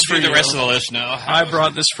brought this for the you. rest of the list now. I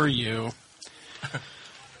brought this for you.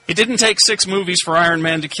 It didn't take 6 movies for Iron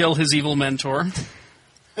Man to kill his evil mentor.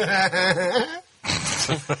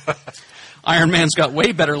 Iron Man's got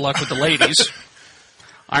way better luck with the ladies.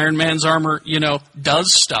 Iron Man's armor,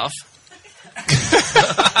 does stuff.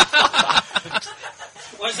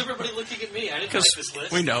 Why is everybody looking at me? I didn't write this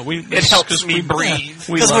list. We know. It helps me breathe.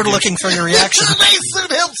 Because we're looking for your reaction. My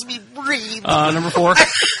suit helps me breathe. Number 4.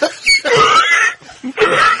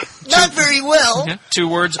 Not very well. 2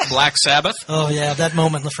 words, Black Sabbath. Oh, yeah, that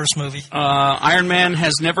moment in the first movie. Iron Man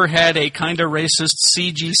has never had a kinda racist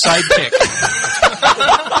CG sidekick.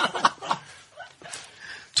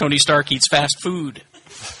 Tony Stark eats fast food.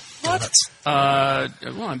 What?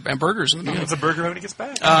 And burgers. It's a burger when he gets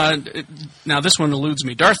back. Now, this one eludes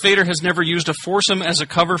me. Darth Vader has never used a foursome as a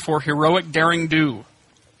cover for heroic daring do.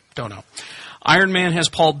 Don't know. Iron Man has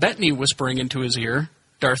Paul Bettany whispering into his ear.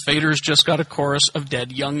 Darth Vader's just got a chorus of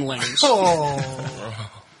dead younglings.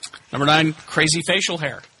 Oh. Number 9, crazy facial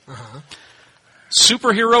hair.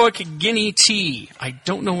 Superheroic guinea tea. I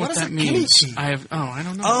don't know what that means. Guinea tea? I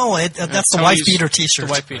don't know. Oh, that's the wife beater T-shirt.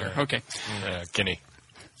 The wife beater. Okay. Guinea.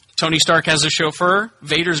 Tony Stark has a chauffeur.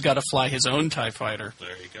 Vader's got to fly his own TIE fighter.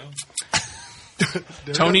 There you go.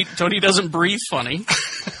 Tony doesn't breathe funny.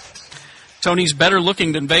 Tony's better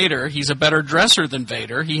looking than Vader. He's a better dresser than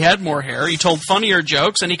Vader. He had more hair. He told funnier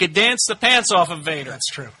jokes, and he could dance the pants off of Vader. That's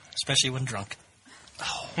true. Especially when drunk.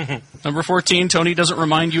 Number 14, Tony doesn't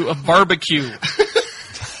remind you of barbecue.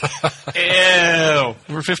 Ew.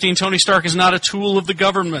 Number 15, Tony Stark is not a tool of the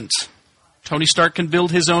government. Tony Stark can build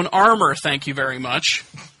his own armor, thank you very much.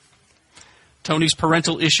 Tony's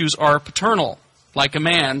parental issues are paternal. Like a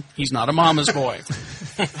man, he's not a mama's boy.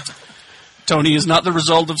 Tony is not the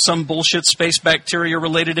result of some bullshit space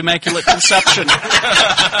bacteria-related immaculate conception.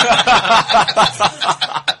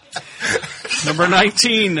 Number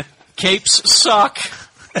 19, capes suck.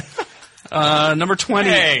 Number 20.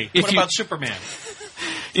 Hey, what about Superman?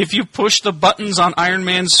 If you push the buttons on Iron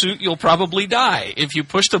Man's suit, you'll probably die. If you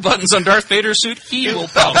push the buttons on Darth Vader's suit, he will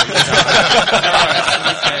probably die.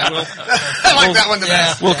 I like that one the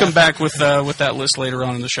best. We'll come back with that list later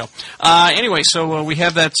on in the show. Anyway, so we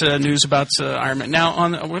have that news about Iron Man. Now,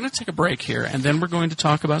 we're going to take a break here, and then we're going to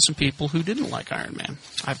talk about some people who didn't like Iron Man.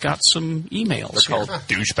 I've got some emails They're here. called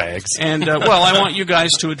douchebags. And, I want you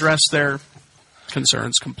guys to address their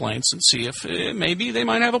concerns, complaints, and see if maybe they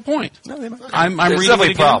might have a point. No, they might. I'm There's reading definitely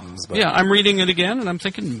it again. problems. But. Yeah, I'm reading it again, and I'm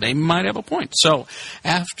thinking they might have a point. So,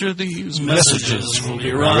 after these messages, we'll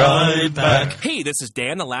be right back. Hey, this is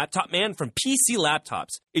Dan, the laptop man from PC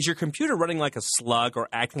Laptops. Is your computer running like a slug or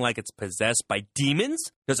acting like it's possessed by demons?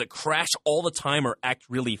 Does it crash all the time or act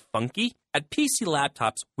really funky? At PC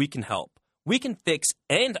Laptops, we can help. We can fix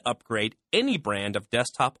and upgrade any brand of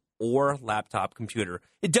desktop or laptop computer.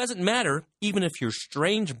 It doesn't matter even if your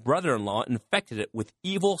strange brother-in-law infected it with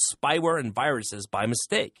evil spyware and viruses by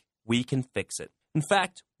mistake. We can fix it. In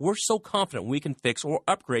fact, we're so confident we can fix or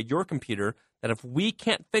upgrade your computer that if we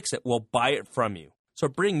can't fix it, we'll buy it from you. So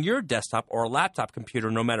bring your desktop or laptop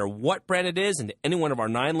computer, no matter what brand it is, into any one of our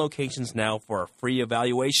 9 locations now for a free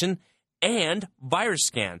evaluation and virus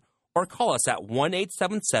scan. Or call us at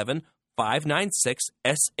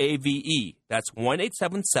 1-877-596-SAVE. That's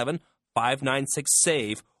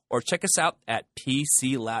 1-877-596-SAVE. Or check us out at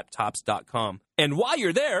PCLaptops.com. And while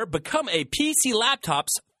you're there, become a PC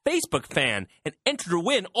Laptops Facebook fan and enter to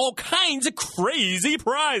win all kinds of crazy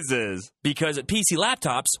prizes. Because at PC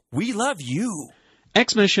Laptops, we love you.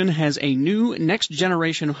 Xmission has a new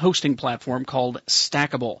next-generation hosting platform called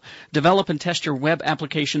Stackable. Develop and test your web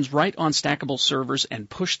applications right on Stackable servers and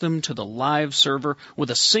push them to the live server with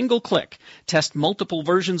a single click. Test multiple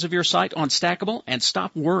versions of your site on Stackable and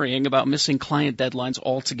stop worrying about missing client deadlines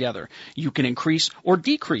altogether. You can increase or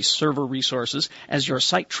decrease server resources as your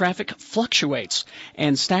site traffic fluctuates,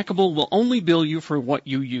 and Stackable will only bill you for what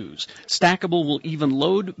you use. Stackable will even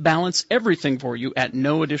load balance everything for you at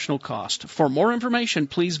no additional cost. For more information,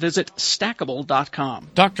 please visit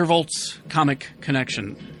Stackable.com. Dr. Volt's Comic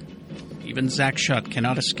Connection. Even Zach Shutt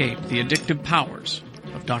cannot escape the addictive powers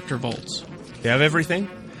of Dr. Volt's. They have everything,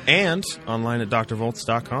 and online at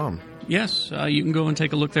drvolts.com. Yes, you can go and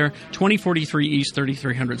take a look there. 2043 East,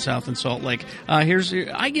 3300 South in Salt Lake. I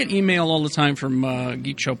get email all the time from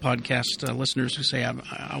Geek Show podcast listeners who say,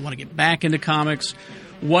 I want to get back into comics.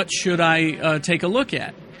 What should I take a look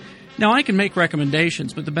at? Now, I can make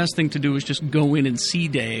recommendations, but the best thing to do is just go in and see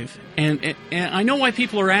Dave. And I know why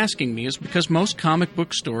people are asking me is because most comic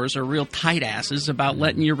book stores are real tight asses about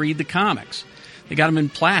letting you read the comics. They got them in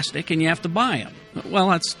plastic, and you have to buy them. Well,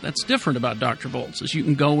 that's different about Dr. Volt's, is you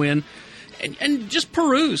can go in and just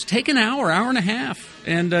peruse. Take an hour and a half,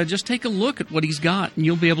 and just take a look at what he's got, and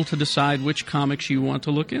you'll be able to decide which comics you want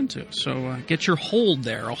to look into. So get your hold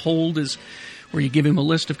there. A hold is where you give him a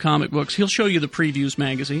list of comic books. He'll show you the previews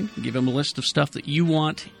magazine, give him a list of stuff that you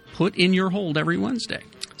want put in your hold every Wednesday,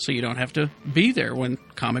 so you don't have to be there when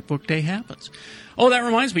Comic Book Day happens. Oh, that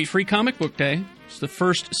reminds me, Free Comic Book Day. It's the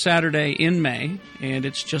first Saturday in May, and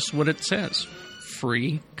it's just what it says.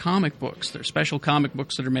 Free comic books. They're special comic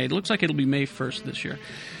books that are made. It looks like it'll be May 1st this year.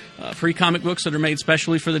 Free comic books that are made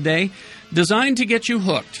specially for the day, designed to get you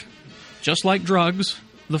hooked. Just like drugs,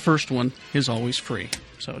 the first one is always free.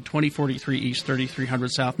 So 2043 East,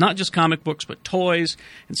 3300 South. Not just comic books, but toys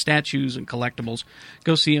and statues and collectibles.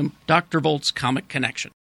 Go see him. Dr. Volt's Comic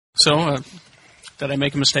Connection. So, did I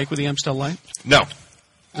make a mistake with the Amstel Light? No.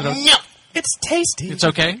 No. It's tasty. It's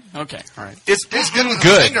okay? Okay, all right. It's good with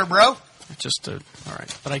the finger, bro. Just, all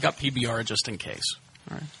right. But I got PBR just in case.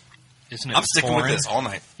 All right. Isn't it I'm sticking foreign? with this all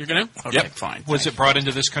night. You're going to? Okay, Yep. fine. Was it brought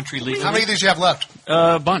into this country legally? How many of these you have left?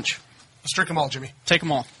 A bunch. Let's drink them all, Jimmy. Take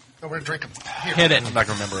them all. Oh, we're drinking. Here. Hit it. I'm not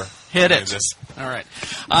going to remember. Hit any it. of this. All right.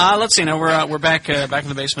 Let's see. Now we're back in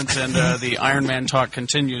the basement, and the Iron Man talk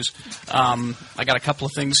continues. I got a couple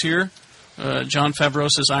of things here. John Favreau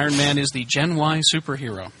says Iron Man is the Gen Y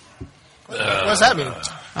superhero. What does that mean?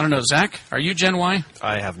 I don't know. Zach, are you Gen Y?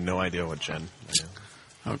 I have no idea what Gen.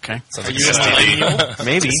 Okay. Are you STD?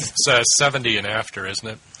 Maybe. It's 70 and after, isn't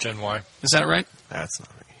it? Gen Y. Is that right? That's not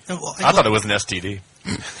me. I thought it was an STD.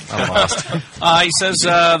 I'm lost. He says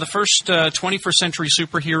the first 21st century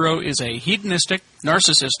superhero is a hedonistic,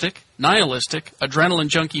 narcissistic, nihilistic, adrenaline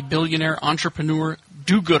junkie, billionaire, entrepreneur,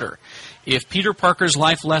 do-gooder. If Peter Parker's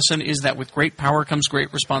life lesson is that with great power comes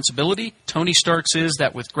great responsibility, Tony Stark's is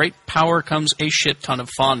that with great power comes a shit ton of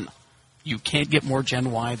fun. You can't get more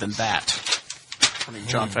Gen Y than that. From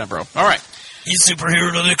John Favreau. All right. He's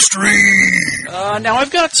superhero to the extreme. Now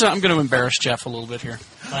I've got. I'm going to embarrass Jeff a little bit here.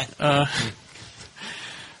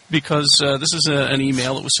 Because this is an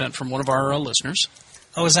email that was sent from one of our listeners.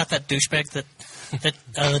 Oh, is that douchebag that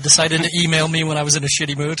decided to email me when I was in a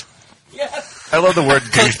shitty mood? I love the word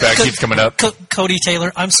douchebag keeps coming up. Cody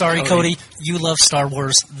Taylor. I'm sorry, Cody. You love Star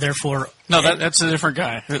Wars, therefore... No, that's a different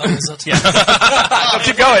guy. Oh, is it? Yeah.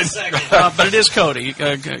 Keep going. But it is Cody.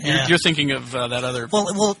 You're thinking of that other...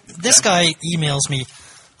 Well, this guy emails me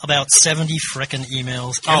about 70 frickin'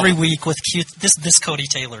 emails every week with cute... This Cody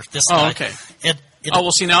Taylor. This guy. Oh, okay.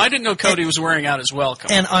 Well, see, now I didn't know Cody was wearing out his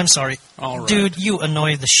welcome. And I'm sorry. All right. Dude, you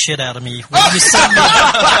annoy the shit out of me when you send me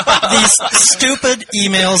these stupid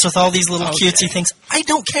emails with all these little cutesy things. I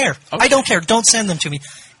don't care. Okay. I don't care. Don't send them to me.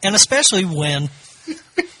 And especially when,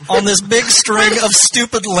 on this big string of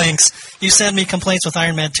stupid links, you send me complaints with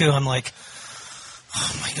Iron Man 2, I'm like,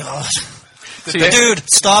 oh my god. Dude,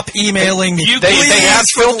 stop emailing me. They have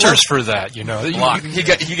filters for that, you know. He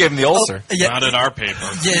gave him the ulcer. Not in our paper.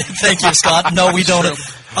 Yeah, thank you, Scott. No, we don't.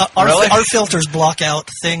 Our filters block out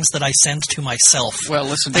things that I send to myself. Well,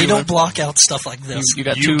 listen, they don't block out stuff like this.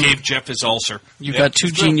 You gave Jeff his ulcer. You've got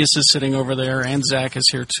two geniuses sitting over there, and Zach is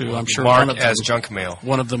here too. I'm sure Mark one of them as junk mail.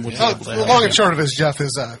 One of them would be able to. The long and short of it is, Jeff,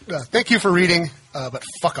 is thank you for reading, but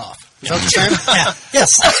fuck off. Is that what you're saying? Yeah. Yes.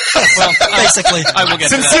 Well, basically. I will get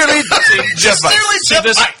Sincerely, to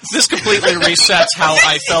that. This completely resets how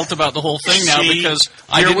I felt about the whole thing now because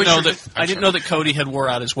I didn't know that Cody had wore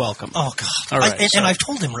out his welcome. Oh God! All right, and I've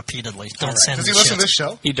told him repeatedly, don't send me Does he listen to this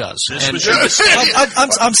show? He does.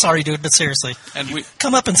 I'm sorry, dude, but seriously,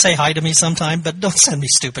 come up and say hi to me sometime, but don't send me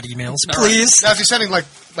stupid emails, please. Now, is he sending like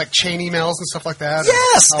chain emails and stuff like that?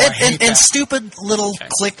 Yes, and stupid little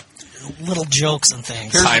little jokes and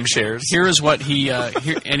things. Timeshares. Here is what he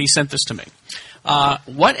and he sent this to me.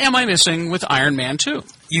 What am I missing with Iron Man 2?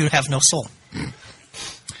 You have no soul.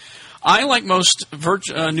 I, like most,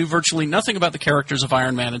 knew virtually nothing about the characters of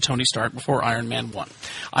Iron Man and Tony Stark before Iron Man 1.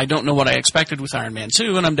 I don't know what I expected with Iron Man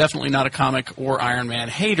 2, and I'm definitely not a comic or Iron Man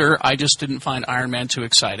hater. I just didn't find Iron Man 2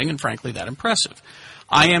 exciting and, frankly, that impressive.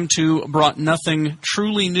 IM2 brought nothing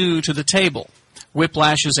truly new to the table.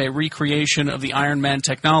 Whiplash is a recreation of the Iron Man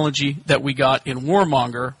technology that we got in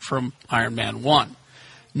Warmonger from Iron Man 1.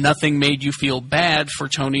 Nothing made you feel bad for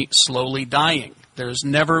Tony slowly dying. There was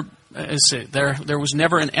never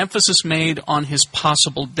an emphasis made on his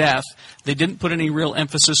possible death. They didn't put any real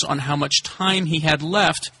emphasis on how much time he had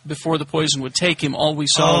left before the poison would take him. All we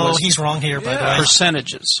saw was he's wrong here, by the way.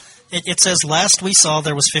 Percentages. It says last we saw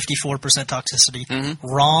there was 54% toxicity. Mm-hmm.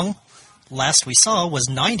 Wrong. Last we saw was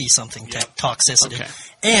 90-something toxicity. Okay.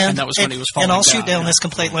 And that was when he was falling And I'll down, shoot down this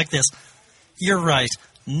complaint like this. You're right.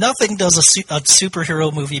 Nothing does a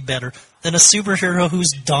superhero movie better than a superhero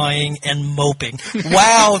who's dying and moping.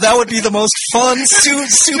 Wow, that would be the most fun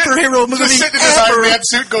superhero movie Just sitting in his ever. Iron Man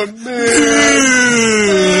suit going,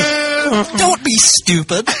 Don't be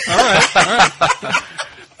stupid. All right.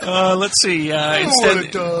 Let's see.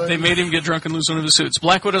 Instead, they made him get drunk and lose one of his suits.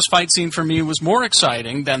 Black Widow's fight scene for me was more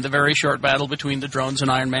exciting than the very short battle between the drones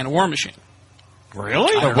and Iron Man and War Machine.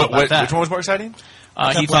 Really? I don't know about that. Which one was more exciting?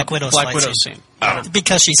 He Black thought Widow's Black fight Widow's scene. scene.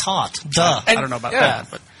 Because she's hot. Duh. I don't know about that,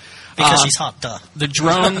 but Because she's hot. Duh. the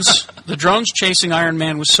drones chasing Iron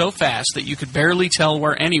Man was so fast that you could barely tell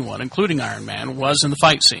where anyone, including Iron Man, was in the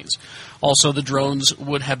fight scenes. Also, the drones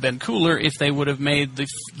would have been cooler if they would have made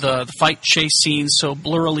the fight chase scenes so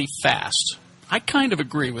blurrily fast. I kind of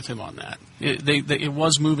agree with him on that. It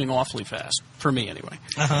was moving awfully fast, for me anyway.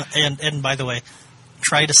 Uh-huh. And by the way,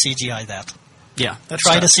 try to CGI that. Yeah. That's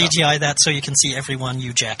Try to CGI that so you can see everyone,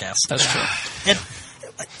 you jackass. That's true.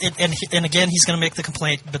 And again, he's going to make the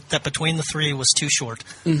complaint that between the three was too short.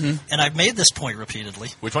 Mm-hmm. And I've made this point repeatedly.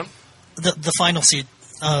 Which one? The final scene.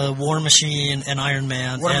 War Machine and Iron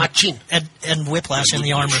Man and Whiplash in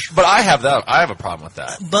the armor. But I have a problem with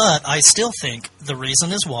that. But I still think the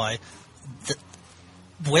reason is why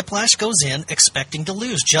Whiplash goes in expecting to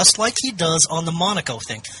lose, just like he does on the Monaco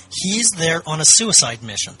thing. He's there on a suicide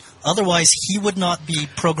mission. Otherwise, he would not be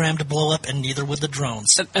programmed to blow up, and neither would the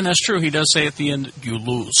drones. And that's true. He does say at the end, you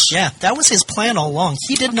lose. Yeah, that was his plan all along.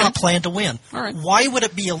 He did not plan to win. All right. Why would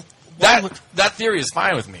it be that theory is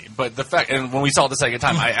fine with me, but the fact, and when we saw it the second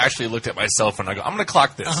time, I actually looked at myself and I go, I'm going to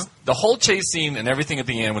clock this. The whole chase scene and everything at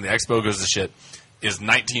the end when the Expo goes to shit is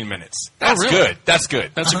 19 minutes. That's good. That's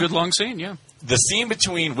good. That's a good long scene, yeah. The scene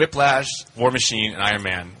between Whiplash, War Machine, and Iron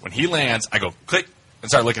Man, when he lands, I go, click, and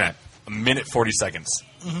start looking at it. 1:40 seconds.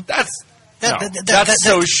 That's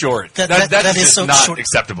so short. That is so not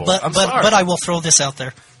acceptable. But I will throw this out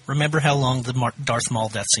there. Remember how long the Darth Maul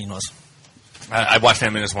death scene was? I watched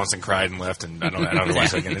 10 minutes once and cried and left, and I don't know why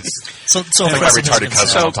again. It's so my retarded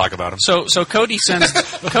cousin. I'll talk about him. So Cody sends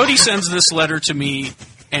this letter to me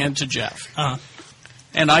and to Jeff,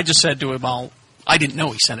 and I just said to him, I didn't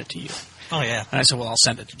know he sent it to you. Oh yeah, and I said, well, I'll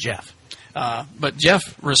send it to Jeff. But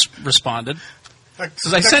Jeff responded.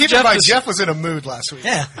 Jeff was in a mood last week.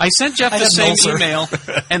 Yeah, I sent Jeff the same email,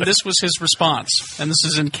 and this was his response, and this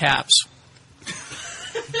is in caps.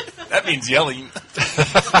 That means yelling.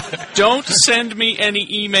 Don't send me any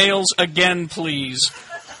emails again, please.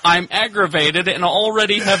 I'm aggravated and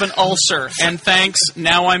already have an ulcer. And thanks,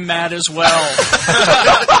 now I'm mad as well.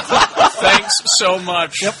 Thanks so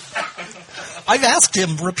much. Yep. I've asked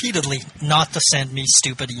him repeatedly not to send me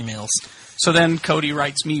stupid emails. So then Cody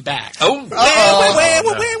writes me back. And the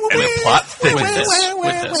plot with this.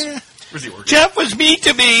 Where's the organ? Jeff was mean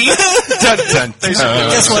to me. Dun, dun, dun.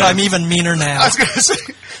 Guess what? I'm even meaner now. I was going to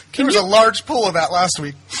say, there was a large pool of that last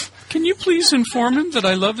week. Can you please inform him that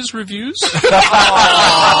I love his reviews? Dick!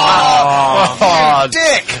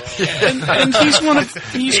 And he's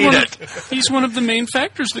one of the main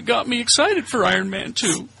factors that got me excited for Iron Man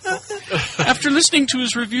 2. After listening to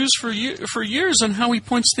his reviews for years on how he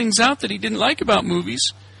points things out that he didn't like about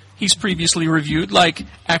movies he's previously reviewed, like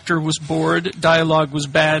actor was bored, dialogue was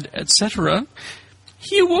bad, etc.,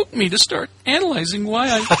 he awoke me to start analyzing why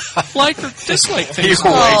I like or dislike things. He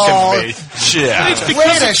awakened me. Yeah.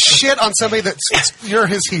 Way to shit on somebody you're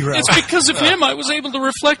his hero. It's because of him I was able to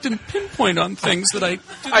reflect and pinpoint on things that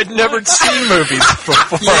I'd never seen movies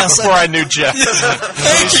before I knew Jeff.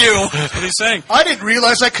 Thank you. What are you saying? I didn't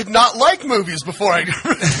realize I could not like movies before I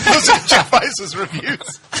listened to Jeff Weiss's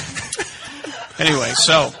reviews. Anyway,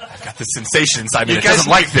 so I've got this sensation inside me that doesn't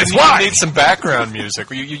like this. Why? You need some background music.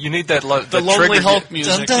 You need that the Lonely Hulk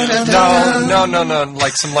music. No.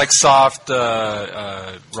 Like some soft,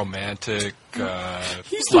 romantic,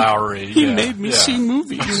 flowery. He made me see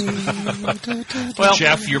movies. Well,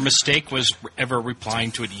 Jeff, your mistake was ever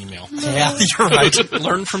replying to an email. Yeah, you're right.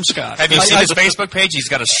 Learn from Scott. Have you seen his Facebook page? He's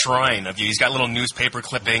got a shrine of you. He's got little newspaper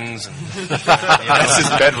clippings. And, that's his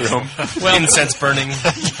bedroom. Well, incense burning.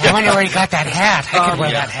 I wonder where he got that hat. I could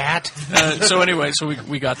wear that hat. So anyway,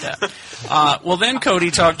 we got that. Well, then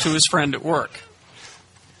Cody talked to his friend at work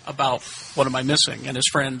about what am I missing, and his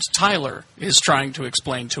friend Tyler is trying to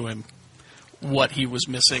explain to him what he was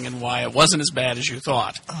missing and why it wasn't as bad as you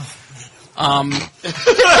thought. Here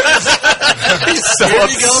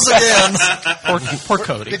he goes again. Poor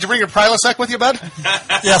Cody. Did you bring your Prilosec with you, bud?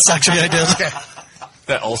 Yes, actually I did. Okay.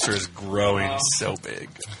 That ulcer is growing so big.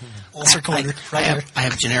 Ulcer corner, right here. I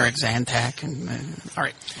have generic Zantac. All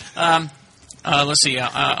right. Let's see.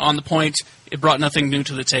 On the point, it brought nothing new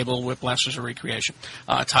to the table. Whiplash was a recreation.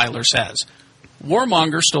 Tyler says,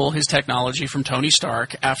 Warmonger stole his technology from Tony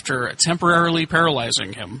Stark after temporarily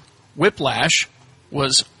paralyzing him. Whiplash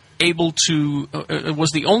was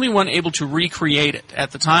the only one able to recreate it. At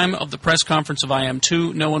the time of the press conference of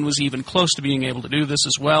IM2, no one was even close to being able to do this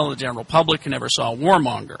as well. The general public never saw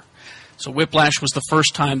Warmonger. So Whiplash was the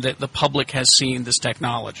first time that the public has seen this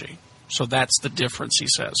technology. So that's the difference, he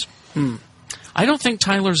says. I don't think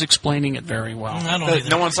Tyler's explaining it very well. I don't either.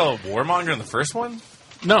 No one saw Warmonger in the first one?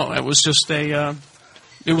 No, it was just it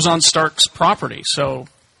was on Stark's property, so...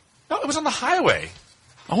 No, it was on the highway.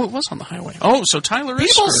 Oh, it was on the highway. Oh, so Tyler is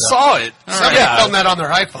People screwed saw up. it. Somebody filmed that on their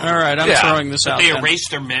iPhone. All right, I'm throwing this out. They then. erased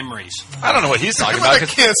their memories. I don't know what he's talking about.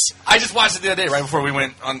 With a kiss. I just watched it the other day right before we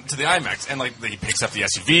went on to the IMAX, and he picks up the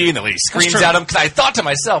SUV, and the lady screams true. at him, because I thought to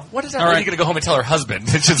myself, what is that lady going to go home and tell her husband?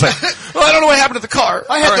 It's just like, well, I don't know what happened to the car.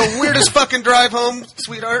 I had the weirdest fucking drive home,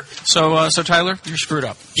 sweetheart. So Tyler, you're screwed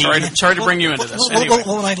up. Sorry to bring you into this. Anyway.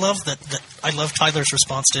 Well, I love that. I love Tyler's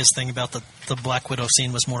response to his thing about the Black Widow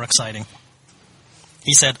scene was more exciting.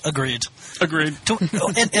 He said, agreed. Agreed.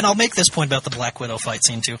 And I'll make this point about the Black Widow fight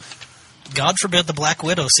scene, too. God forbid the Black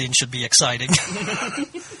Widow scene should be exciting.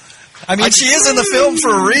 I mean, she is in the film for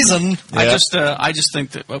a reason. Yeah. I just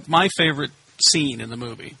think that my favorite scene in the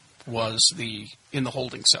movie was in the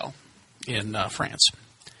holding cell in France.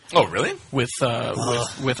 Oh, really? With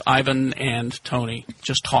Ivan and Tony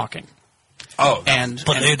just talking. Oh, and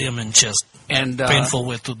Palladium and just painful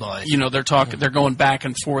way to die. You know, they're talking. They're going back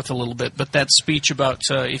and forth a little bit, but that speech about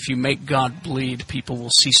if you make God bleed, people will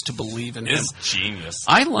cease to believe in him is genius.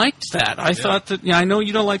 I liked that. I thought that. Yeah, I know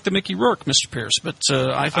you don't like the Mickey Rourke, Mr. Pierce, but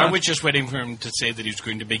I thought I was just waiting for him to say that he was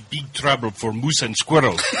going to make big trouble for moose and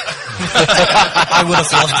squirrel. I would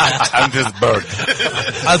have loved that. And this bird.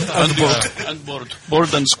 and bird.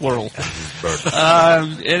 Bird and squirrel.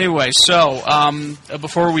 Anyway, so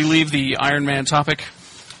before we leave the Iron Man topic.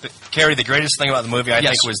 Carrie, the greatest thing about the movie, I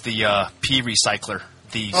think, was the pea recycler.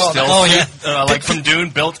 The like from Dune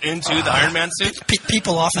built into the Iron Man suit.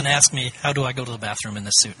 People often ask me, how do I go to the bathroom in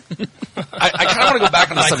this suit? I kind of want to go back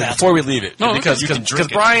on the subject before we leave it. No, because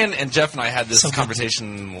Brian and Jeff and I had this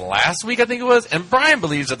conversation last week, I think it was, and Brian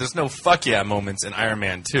believes that there's no fuck yeah moments in Iron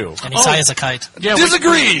Man 2. And he's high as a kite. Yeah,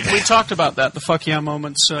 disagreed! We talked about that, the fuck yeah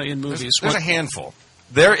moments in movies. There's a handful.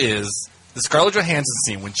 There is the Scarlett Johansson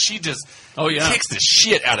scene when she just kicks the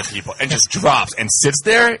shit out of people and just drops and sits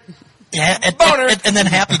there. Yeah, and then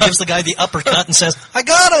Happy gives the guy the uppercut and says, I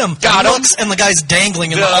got him! Looks, and the guy's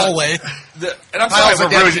dangling in the hallway. And I'm sorry for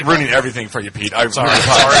ruining everything for you, Pete. I'm sorry.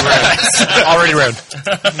 Already ruined.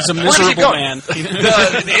 He's a miserable man.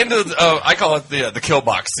 The end of I call it the kill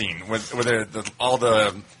box scene where all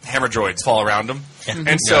the hammer droids fall around him. Yeah.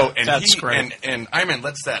 And so that's great. And Iron Man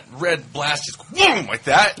lets that red blast just boom like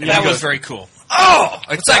that. And that was very cool. Oh!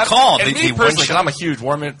 What's that called? And me personally, because I'm a huge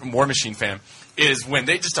War Machine fan, is when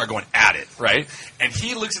they just start going at it, right? And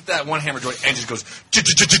he looks at that one hammer droid and just goes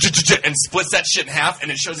and splits that shit in half, and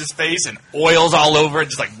it shows his face and oils all over it,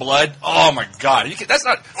 just like blood. Oh my god, that's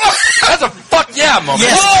a fuck yeah moment.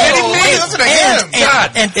 Yes.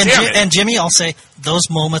 And Jimmy, I'll say those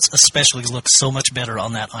moments especially look so much better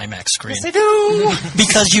on that IMAX screen. Yes, they do.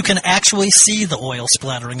 Because you can actually see the oil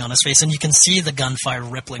splattering on his face, and you can see the gunfire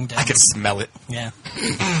rippling down. I can smell it. Yeah.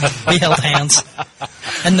 We held hands.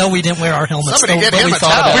 And no, we didn't wear our helmets. Somebody get but him we a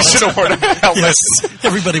thought towel. about We it. should have worn helmets. Yes.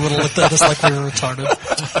 Everybody would have looked at us like we were retarded.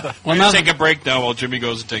 Well, now take a break now while Jimmy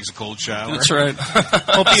goes and takes a cold shower. That's right.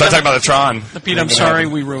 Well, Pete, talking about the Tron. Pete, I'm sorry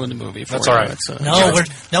we ruined the movie for That's you. all right. We're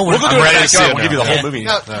I'm ready to see it. We'll give you the whole movie.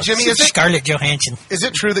 Now, Jimmy, is it Scarlett Johansson.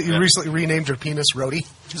 true that you recently renamed your penis Rhodey?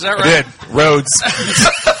 Is that right? I did. Rhodes.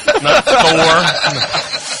 Not Thor.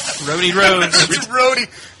 Rhodey Rhodes. Rhodey.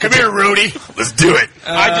 Come here, Rhodey. Let's do it.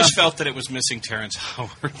 I just felt that it was missing Terrence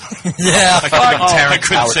Howard. Yeah. I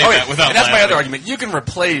couldn't say that without and that's my laughing. other argument. You can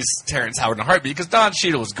replace Terrence Howard in a heartbeat because Don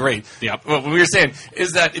Cheadle was great. Yep. What we were saying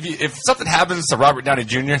is that if something happens to Robert Downey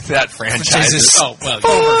Jr., that franchise is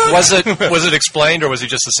Was it explained, or was he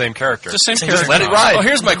just the same character? The same just character. let it ride. Well,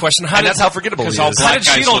 here's my question: And that's how forgettable it is. How black did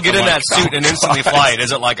guys Cheadle look get in that alike. suit and instantly fly it?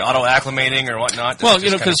 Is it like auto-acclimating or whatnot? Well, you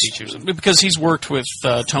know, because he's worked with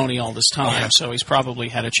Tony all this time, so he's probably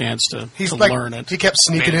had a chance to learn it. He kept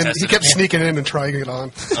sneaking in. He kept sneaking in and trying it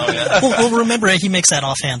on. Oh, yeah. Well, remember he makes that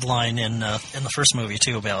offhand line in the first movie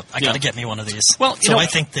too about I got to get me one of these. Well, so I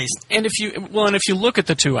think they. And if you look at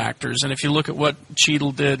the two actors, and if you look at what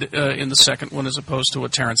Cheadle did in the second one as opposed to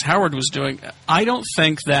what Terrence Howard was doing, I don't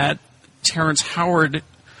think that Terrence Howard.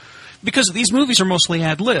 Because these movies are mostly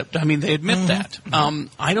ad-libbed. I mean, they admit that.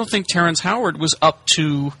 I don't think Terrence Howard was up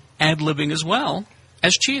to ad-libbing as well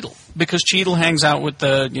as Cheadle. Because Cheadle hangs out with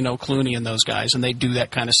Clooney and those guys, and they do that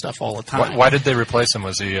kind of stuff all the time. Why did they replace him?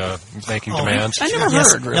 Was he making demands? I never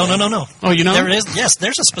heard, really. No. Oh, you know? There's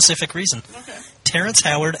a specific reason. Okay. Terrence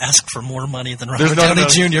Howard asked for more money than Robert Downey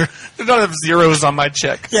Jr. There's none of zeros on my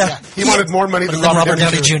check. Yeah. He wanted more money than Robert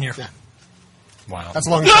Downey Jr. Yeah. Wow. That's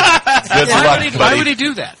long. Why would he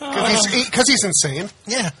do that? Because he's insane.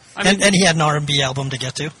 Yeah. And he had an R&B album to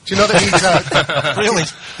get to. Do you know that he's really?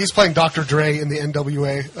 He's playing Dr. Dre in the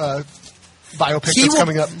NWA biopic that's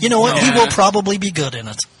coming up? You know what? He will probably be good in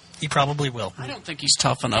it. He probably will. I don't think he's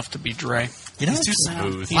tough enough to be Dre. You know, He's too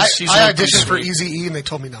smooth. I auditioned for Eazy-E and they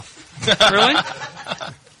told me no. Really?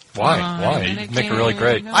 Why? You make it really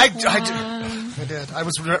great. I did. I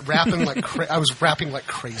was rapping like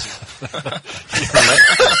crazy.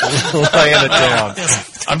 Laying it down.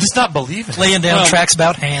 I'm just not believing. Laying down tracks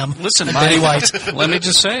about ham. Listen, Betty White. Let me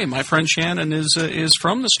just say, my friend Shannon is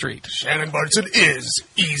from the street. Shannon Barton is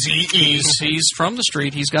Eazy-E. He's from the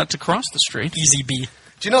street. He's got to cross the street. Easy B.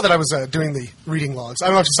 Do you know that I was doing the reading logs? I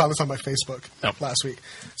don't know if you saw this on my Facebook last week.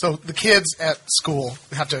 So the kids at school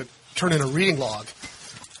have to turn in a reading log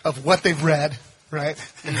of what they've read, right,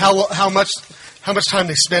 and how much time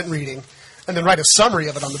they spent reading, and then write a summary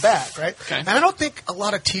of it on the back, right? Okay. And I don't think a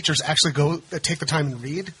lot of teachers actually take the time and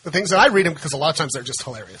read the things. And I read them because a lot of times they're just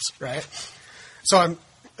hilarious, right? So I've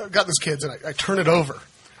got these kids, and I turn it over,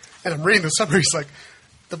 and I'm reading the summary. It's like,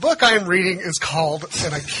 the book I am reading is called,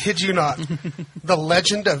 and I kid you not, The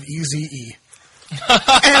Legend of Eazy-E. And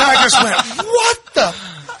I just went, what the,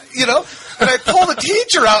 And I pulled the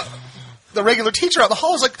teacher out, the regular teacher out the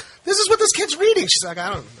hall. I was like, this is what this kid's reading. She's like,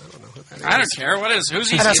 I don't know who that is. I don't care. Who's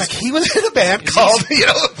he? And I was like, he was in a band called,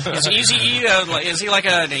 Is Eazy-E, is he like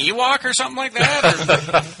an Ewok or something like that? Or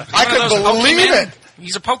I could believe it.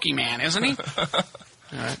 He's a Pokemon, isn't he?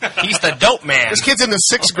 Right. He's the dope man. This kid's in the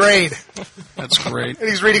 6th grade. That's great. And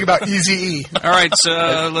he's reading about Eazy-E. All right, let's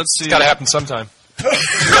see. It's got to happen sometime. Here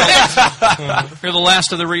are the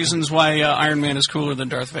last of the reasons why Iron Man is cooler than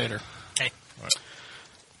Darth Vader. Okay.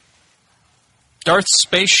 Darth's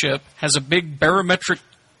spaceship has a big barometric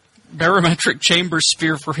chamber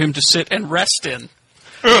sphere for him to sit and rest in.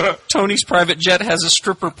 Tony's private jet has a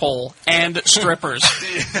stripper pole and strippers.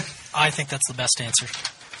 I think that's the best answer.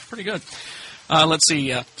 Pretty good. Let's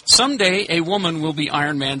see. Someday a woman will be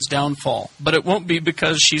Iron Man's downfall, but it won't be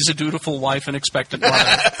because she's a dutiful wife and expectant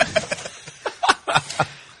mother.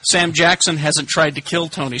 Sam Jackson hasn't tried to kill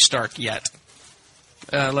Tony Stark yet.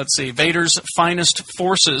 Let's see. Vader's finest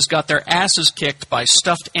forces got their asses kicked by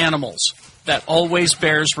stuffed animals. That always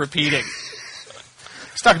bears repeating.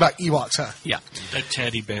 He's talking about Ewoks, huh? Yeah. The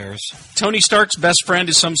teddy bears. Tony Stark's best friend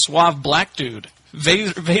is some suave black dude.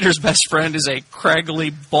 Vader's best friend is a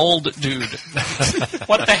craggly, bald dude.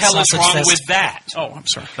 What the hell is wrong with that? Oh, I'm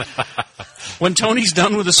sorry. When Tony's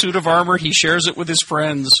done with a suit of armor, he shares it with his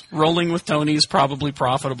friends. Rolling with Tony is probably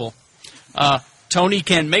profitable. Tony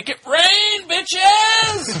can make it rain,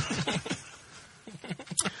 bitches!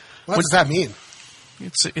 What does that mean?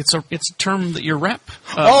 It's a term that your rep.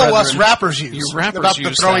 Us rappers use. Your rappers about use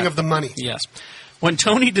the throwing that. of the money. Yes. When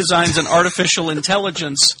Tony designs an artificial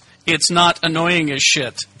intelligence, it's not annoying as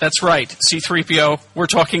shit. That's right, C-3PO, we're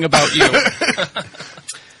talking about you.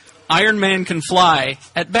 Iron Man can fly.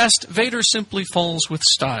 At best, Vader simply falls with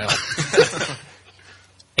style.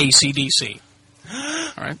 AC/DC.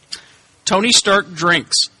 All right. Tony Stark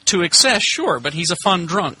drinks. To excess, sure, but he's a fun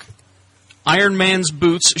drunk. Iron Man's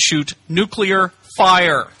boots shoot nuclear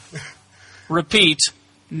fire. Repeat,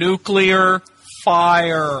 nuclear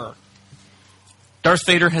fire. Darth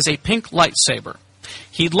Vader has a pink lightsaber.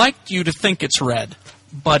 He'd like you to think it's red,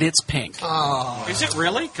 but it's pink. Oh. Is it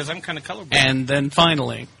really? Because I'm kind of colorblind. And then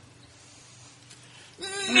finally...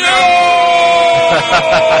 No!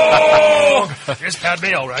 Here's Pat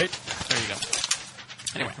Mail, right? There you go.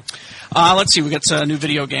 Anyway. Let's see. We got a new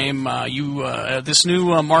video game. This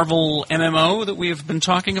new Marvel MMO that we have been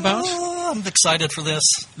talking about. I'm excited for this.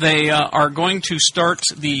 They are going to start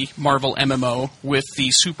the Marvel MMO with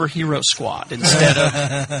the Superhero Squad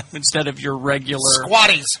instead of your regular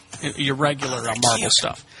Squatties. Your regular Marvel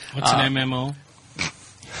stuff. What's an MMO?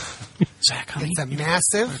 Zach, honey, It's a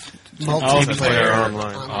massive Multiplayer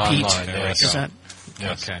online. Pete, yes. is that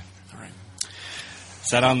Okay. all right? Is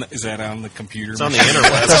that on the computer? It's on the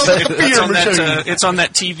interweb. It's on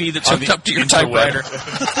that TV that's hooked up to your typewriter. It's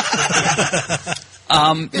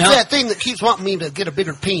that thing that keeps wanting me to get a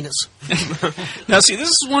bigger penis. Now, see, this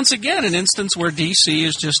is once again an instance where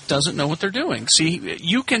DC just doesn't know what they're doing. See,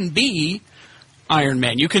 you can be Iron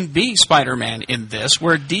Man, you can be Spider-Man in this,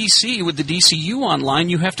 where DC, with the DCU online,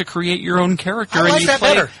 you have to create your own character. I like and you that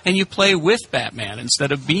play, better. And you play with Batman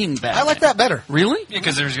instead of being Batman. I like that better. Really? Yeah,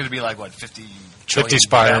 because there's going to be like, what, 50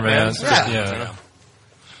 Spider-Man. Yeah.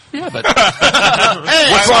 Yeah, but...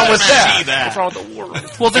 What's wrong with that? What's wrong with the world?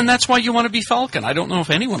 Well, then that's why you want to be Falcon. I don't know if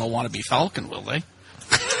anyone will want to be Falcon, will they?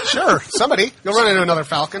 Sure, somebody. You'll run into another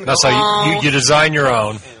Falcon. That's how you design your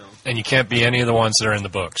own, and you can't be any of the ones that are in the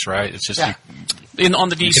books, right? It's just On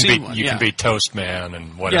the DC one, you can be Toast Man and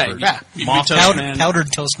Yeah, whatever. you can be Toast Man.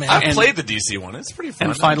 Powdered Toast Man. I've played the DC one. It's pretty fun.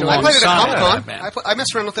 And fight I played it at alongside Comic-Con. Batman. I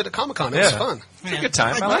messed around with it at Comic-Con. It was fun. It's a good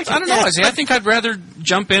time. I like it. I don't know, Izzy. I think I'd rather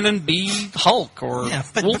jump in and be Hulk or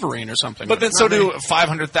but- Wolverine or something. But then so do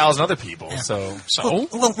 500,000 other people. Yeah. So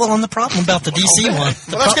Well, and the problem about the DC one...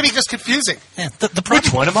 Well, that's going to be just confusing. Yeah, the problem,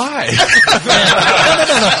 which one am I?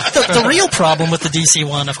 No. The real problem with the DC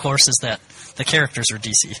one, of course, is that the characters are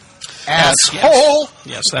DC. Asshole!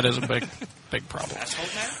 Yes, that is a big problem.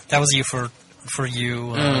 That was you for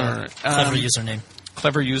you. Clever username.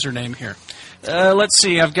 Clever username here. Let's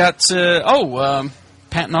see. I've got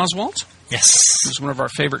Patton Oswalt. Yes, who's one of our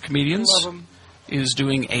favorite comedians. Love him. Is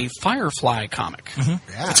doing a Firefly comic. Yeah.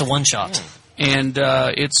 It's a one shot. And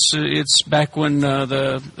it's back when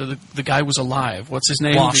the guy was alive. What's his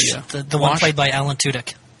name? Wash. The one Wash? played by Alan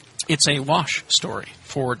Tudyk. It's a wash story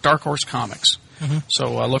for Dark Horse Comics. Mm-hmm.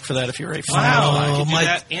 So look for that if you're a fan. Wow, I can do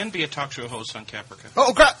that and be a talk show host on Caprica.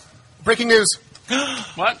 Oh, crap. Breaking news.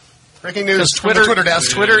 What? Breaking news Twitter, from the Twitter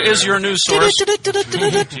desk. Twitter is your news source.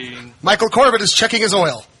 Michael Corbett is checking his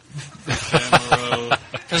oil. More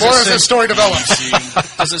as the story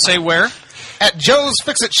develops. Does it say where? At Joe's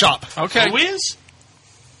Fix-It Shop. Okay. Who is?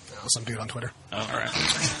 Oh, some dude on Twitter. Oh, all right.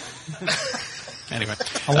 Anyway,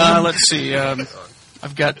 let's see.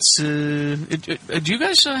 I've got. Do you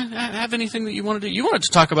guys have anything that you wanted to? You wanted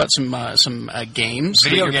to talk about some games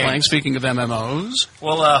Video that you're games. playing. Speaking of MMOs,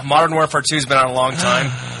 Well, Modern Warfare 2 has been out a long time.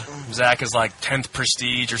 Zach is like 10th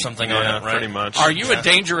Prestige or something on Yeah, it, right? pretty much. are you a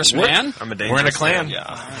dangerous man? I'm a dangerous We're in a clan. man.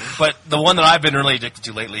 Yeah. But the one that I've been really addicted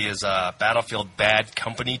to lately is Battlefield Bad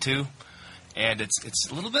Company 2. And it's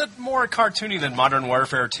a little bit more cartoony than Modern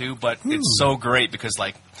Warfare 2, but it's so great because,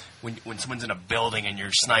 like, when someone's in a building and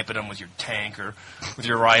you're sniping them with your tank or with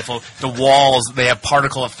your rifle, the walls, they have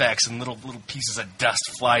particle effects and little pieces of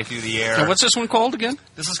dust fly through the air. So what's this one called again?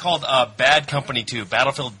 This is called Bad Company 2,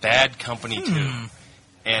 Battlefield Bad Company 2.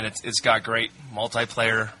 And it's got great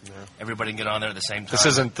multiplayer. Yeah. Everybody can get on there at the same time. This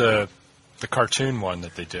isn't the cartoon one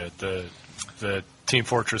that they did, the Team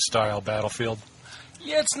Fortress style Battlefield.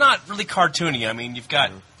 Yeah, it's not really cartoony. I mean, you've got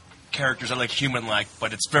characters that are like human-like,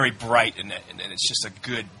 but it's very bright and it's just a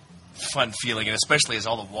good, fun feeling. And especially as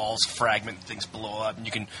all the walls fragment, and things blow up, and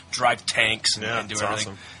you can drive tanks and do it's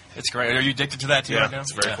everything. awesome. It's great. Are you addicted to that too? Yeah, right now?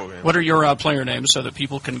 it's a very cool game. What are your player names so that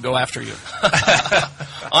people can go after you?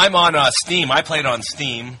 I'm on Steam. I play it on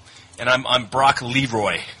Steam, and I'm Brock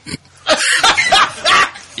Leroy.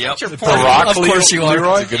 Yep. Brock Of course you are.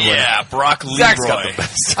 Leroy? Good one. Yeah, Brock Zach's got Leroy. the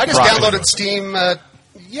best. I just Brock downloaded Leroy. Steam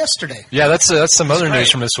yesterday. Yeah, that's some other great.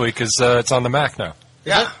 news from this week. Is it's on the Mac now.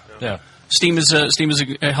 Yeah. Yeah. Steam is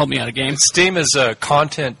help me out a game. Steam is a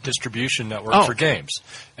content distribution network Oh. for games,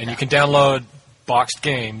 and you can download boxed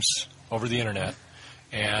games over the internet.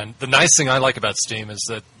 And the nice thing I like about Steam is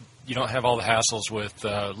that you don't have all the hassles with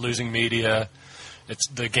losing media. It's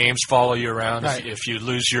the games follow you around. Right. If you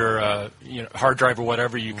lose your hard drive or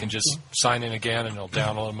whatever, you can just sign in again, and it'll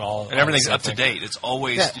download them all. And everything's all up the to same thing. date. It's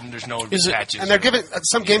always there's no Is it- patches. And they're giving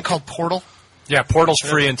some game called Portal. Yeah, Portal's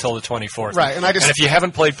free until the 24th. Right, and I just- if you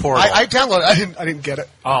haven't played Portal, I downloaded. I didn't get it.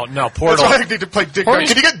 oh no, That's Portal. why I need to play Dig Dug. Portal-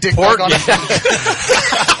 Can you get Dig Port- Dug on yeah.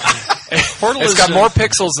 it? Portal It's is, got more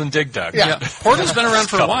pixels than Dig Dug. Yeah. Portal's been around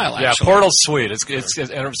for a while. Yeah, Actually. Portal's sweet.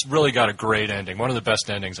 And it's really got a great ending. One of the best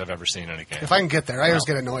endings I've ever seen in a game. If I can get there, I always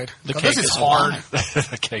get annoyed. The This cake is is hard.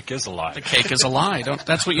 The cake is alive. The cake is a lie.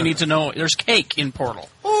 That's what you need to know. There's cake in Portal.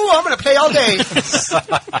 Ooh, I'm going to play all day.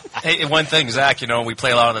 Hey, one thing, Zach, we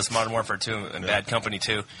play a lot of this Modern Warfare 2 and Bad Company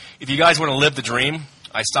 2. If you guys want to live the dream,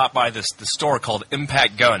 I stopped by the store called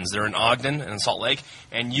Impact Guns. They're in Ogden and in Salt Lake,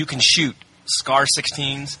 and you can shoot SCAR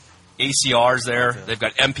 16s, ACRs there. They've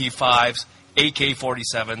got MP5s,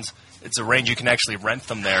 AK-47s. It's a range you can actually rent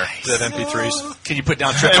them there. Is that MP3s? Can you put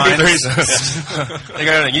down trip mines?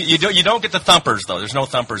 You don't get the thumpers, though. There's no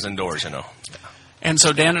thumpers indoors, And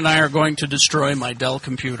so Dan and I are going to destroy my Dell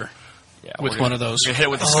computer with one of those. You're hit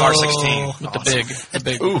with the SCAR 16. With the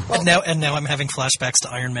big. And now I'm having flashbacks to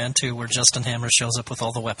Iron Man 2, where Justin Hammer shows up with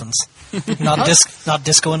all the weapons. Not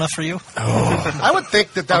disco enough for you? I would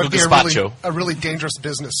think that I'll would do be gazpacho. a really dangerous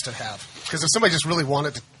business to have. Because if somebody just really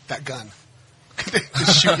wanted that gun, could they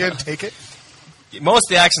just shoot you and take it? Most of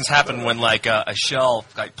the actions happen when a shell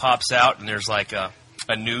pops out and there's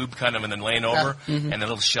a noob kind of and then laying over and the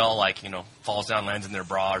little shell falls down, lands in their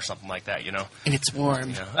bra or something like that, And it's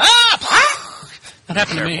warm. Ah! That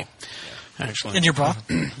happened to me, actually. In your bra?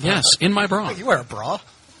 Yes, in my bra. You wear a bra?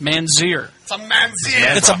 Manzier. It's a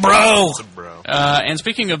manzier. It's a bro. It's a bro. And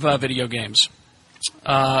speaking of video games,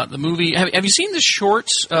 the movie. Have you seen this short?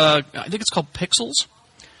 I think it's called Pixels.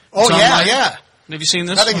 Oh, It's yeah, online. yeah. Have you seen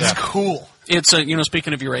this? I think it's cool. It's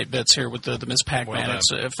speaking of your 8-bits here with the Ms. Pac-Man. Well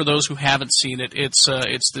It's for those who haven't seen it. It's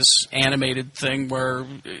this animated thing where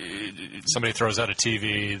Somebody throws out a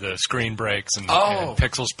TV, the screen breaks, and Oh.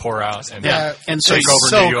 pixels pour out. And and so take you- over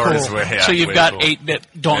so New York. cool. Is way, so you've way got cool.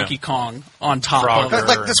 8-bit Donkey Kong on top Frogger. of it.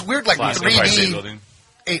 Like this weird, Classic Empire State 3D Building.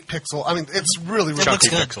 8 pixel. I mean, it's really, really looks Chunky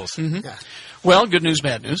good. pixels. Yeah. Well, good news,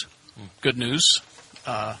 bad news. Good news,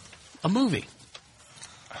 a movie.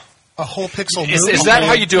 A whole pixel Is movie. that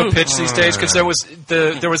how you do a pitch these days? Because there was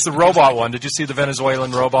the robot one. Did you see the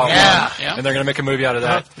Venezuelan robot Yeah. one? Yeah. And they're going to make a movie out of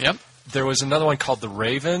that. Yep. There was another one called The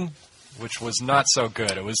Raven, which was not so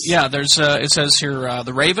good. It was Yeah, there's it says here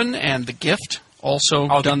The Raven and The Gift also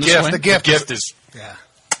Oh, done The this Gift. way. The Gift. The Gift is Yeah.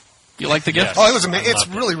 You like The Gift? Yes. Oh, it was amazing. It's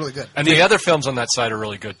really, really good. And the other films on that site are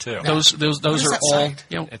really good too. Those What is are that all. site?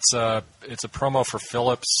 You know, It's a promo for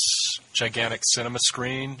Philips gigantic cinema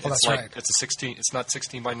screen. Oh, it's that's right. It's a 16. It's not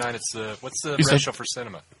 16 by 9. It's the what's the Is that- ratio for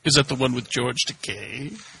cinema? is that the one with George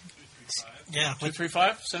Takei? Yeah,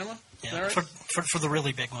 235 cinema. Is that right? for the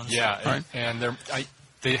really big ones. Yeah, Right. and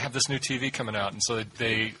they have this new TV coming out, and so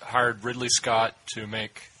they hired Ridley Scott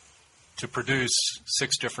to produce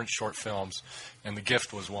 6 different short films, and The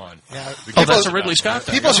Gift was one. Yeah. Oh, that's a Ridley Scott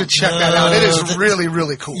thing. People should check that out. It is really,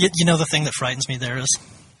 really cool. You know the thing that frightens me there is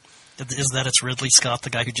that it's Ridley Scott, the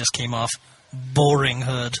guy who just came off Boring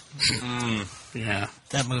Hood. Yeah.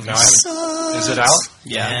 That movie No, I haven't- Is it out?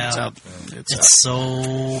 Yeah, it's out. It's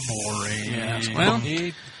so boring. Yeah. Well,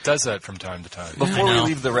 He does that from time to time. Before I we know.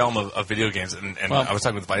 leave the realm of video games, and Well- I was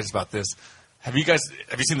talking with Vice about this. Have you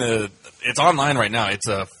seen it's online right now. It's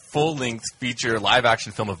a full-length feature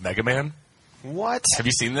live-action film of Mega Man. What? Have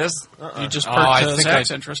you seen this? you just Oh, perked I think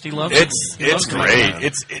Zach's interest. He loves it. It's He loves Mega great. Man.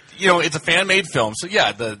 It's a fan-made film. So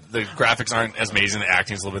yeah, the graphics aren't as amazing, the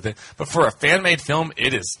acting's a little bit thin, but for a fan-made film,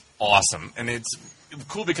 it is awesome. And it's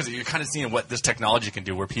cool because you're kind of seeing what this technology can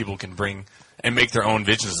do, where people can bring and make their own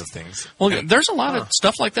visions of things. Well, there's a lot of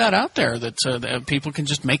stuff like that out there that people can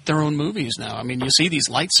just make their own movies now. I mean, you see these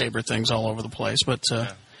lightsaber things all over the place, but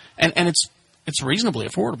and it's reasonably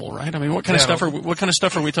affordable, right? I mean, what kind of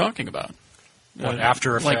stuff are we talking about?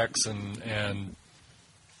 After like- Effects and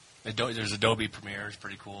There's Adobe Premiere, it's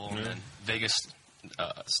pretty cool, and then Vegas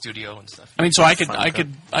Studio and stuff. I mean, so I could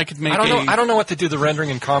make. I don't know what to do the rendering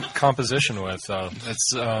and composition with.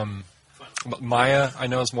 It's Maya. I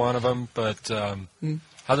know is one of them, but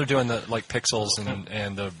how they're doing the pixels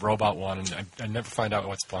and the robot one, and I never find out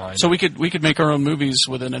what's behind. So we could make our own movies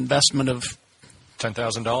with an investment of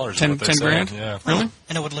 $10,000. 10 grand. Yeah. Really?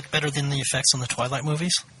 And it would look better than the effects on the Twilight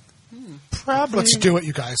movies. Let's do it,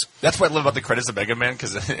 you guys. That's what I love about the credits of Mega Man,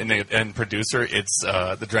 because in producer, it's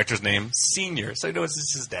the director's name, Senior. So I know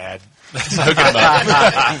it's his dad. So hooking him up.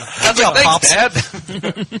 I was like,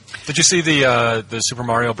 thanks, Dad. Did you see the Super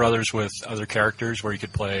Mario Brothers with other characters where you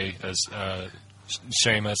could play as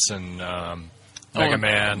Seamus and Mega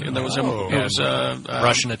Man? And there was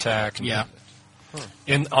Russian Attack. Yeah.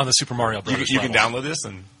 On the Super Mario Brothers. You can download this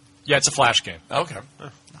and. Yeah, it's a Flash game. Okay.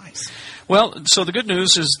 Nice. Well, so the good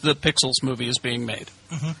news is the Pixels movie is being made.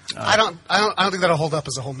 I don't think that'll hold up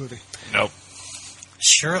as a whole movie. Nope.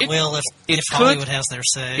 Sure it will if could- Hollywood has their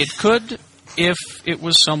say. It could if it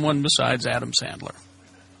was someone besides Adam Sandler.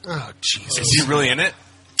 Oh, Jesus. Is he really in it?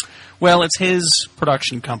 Well, it's his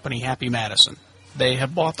production company, Happy Madison. They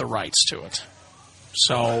have bought the rights to it.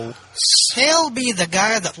 So He'll be the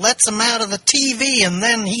guy that lets him out of the TV, and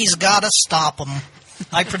then he's got to stop him.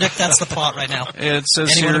 I predict that's the plot right now. it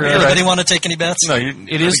says Anybody here. want to take any bets? No,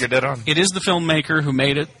 It is. you're dead on. It is the filmmaker who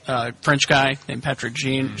made it. French guy named Patrick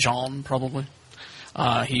Jean probably.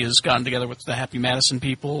 He has gotten together with the Happy Madison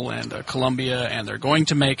people and Columbia, and they're going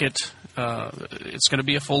to make it. It's going to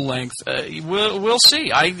be a full length. We'll see.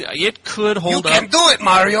 It could hold up. You can do it,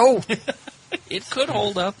 Mario. It could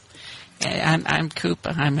hold up. I'm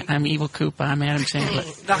Koopa. I'm Evil Koopa. I'm Adam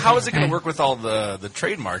Sandler. Now, how is it going to work with all the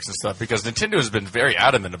trademarks and stuff? Because Nintendo has been very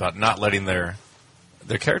adamant about not letting their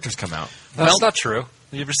characters come out. That's not true.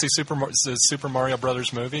 You ever see the Super Mario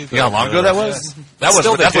Brothers movie? You know how long ago that was? That's did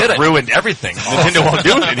what it. ruined everything. Nintendo won't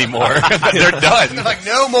do it anymore. They're done. They're like,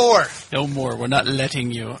 no more. No more. We're not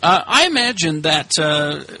letting you. I imagine that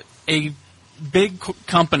a big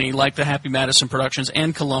company like the Happy Madison Productions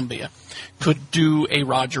and Columbia could do a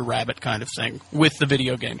Roger Rabbit kind of thing with the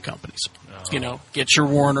video game companies. You know, get your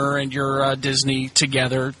Warner and your Disney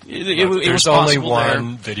together. It There's was only possible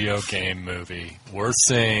one video game movie worth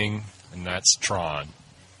seeing, and that's Tron.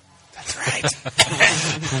 That's right.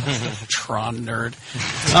 Tron nerd.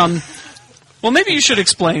 Well, maybe you should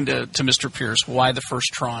explain to Mr. Pierce why the first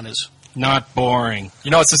Tron is not boring.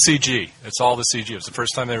 You know, it's a CG. It's all the CG. It was the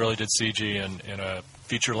first time they really did CG in a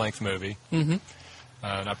feature-length movie. Mm-hmm.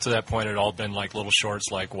 And up to that point, it had all been like little shorts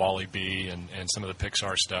like Wall-E and some of the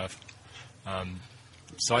Pixar stuff.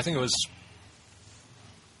 So I think it was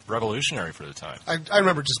revolutionary for the time. I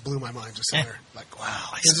remember it just blew my mind just sitting there. Like, wow,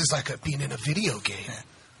 this is like being in a video game.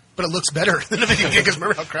 But it looks better than a video game because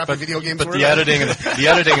remember how crappy video games were? But the editing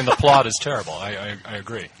and the plot is terrible. I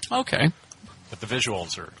agree. Okay. But the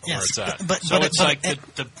visuals are where it's at. So it's like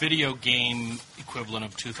the video game equivalent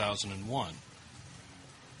of 2001.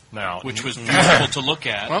 Now, which was beautiful to look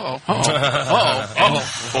at.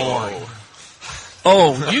 Boring.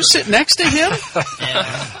 Oh, you sit next to him?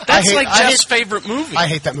 That's like Jeff's favorite movie. I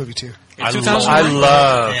hate that movie too. I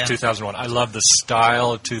love 2001. I love the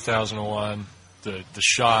style of 2001. the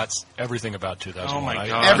shots, everything about 2001. Oh, my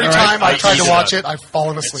God. Every time I've tried to watch it, I've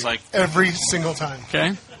fallen asleep. like- every single time.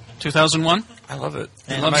 Okay. 2001? I love it.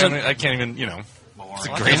 Loves it? I can't even, it's a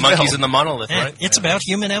The great monkeys film. in the monolith, Yeah, right? it's about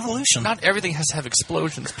human evolution. Not everything has to have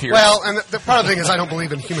explosions, Pierce. Well, and the part of the thing is I don't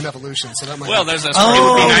believe in human evolution, so that might Well, be- there's a. Oh, it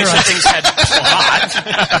would be nice right. if things had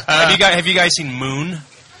plot. Have you guys seen Moon?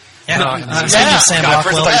 Yeah, Yeah. Sam God,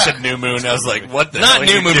 first I Rockwell. thought you said New Moon. I was like, what the Not hell?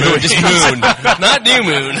 New are Moon, you doing? just Moon. Not New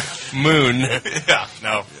Moon. Moon. Yeah,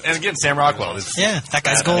 no. And again, Sam Rockwell is Yeah, that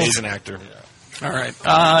guy's gold. He's an actor. All right.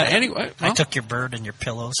 Anyway. I took your bird and your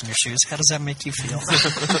pillows and your shoes. How does that make you feel?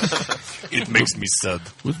 It makes me sad.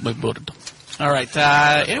 With my bird. All right.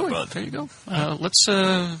 Anyway, there you go. Let's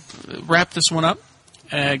wrap this one up.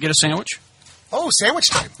 Get a sandwich. Oh, sandwich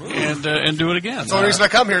time. And do it again. That's the only reason I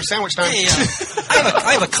come here, sandwich time. Hey,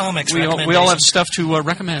 I have a comics we all recommendation. have stuff to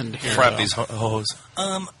recommend here. Crap these hoes.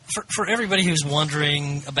 For everybody who's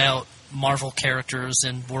wondering about Marvel characters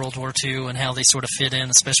in World War II and how they sort of fit in,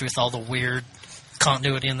 especially with all the weird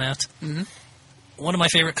continuity in that. Mm-hmm. One of my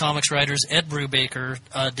favorite comics writers, Ed Brubaker,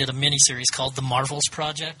 did a miniseries called The Marvels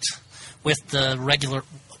Project with the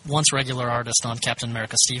once regular artist on Captain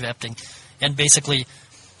America, Steve Epting, and basically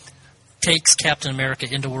takes Captain America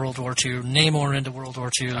into World War II, Namor into World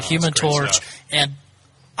War II, Human Torch, and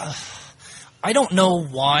I don't know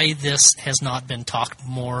why this has not been talked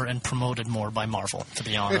more and promoted more by Marvel, to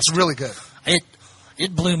be honest. It's really good.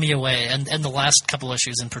 It blew me away, and the last couple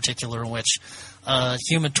issues in particular, in which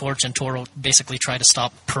Human Torch and Toro basically try to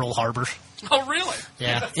stop Pearl Harbor. Oh, really?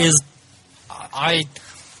 Yeah, I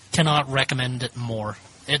cannot recommend it more.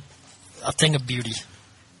 A thing of beauty.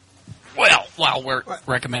 Well, while we're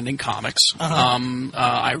recommending comics,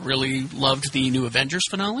 I really loved the new Avengers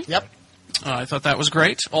finale. Yep. I thought that was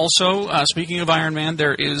great. Also, speaking of Iron Man,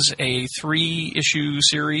 there is a 3-issue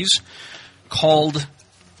series called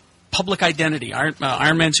Public Identity,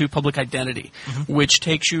 Iron Man 2 Public Identity, which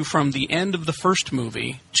takes you from the end of the first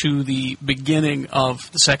movie to the beginning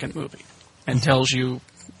of the second movie and tells you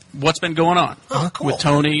what's been going on with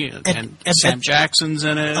Tony and Sam Jackson's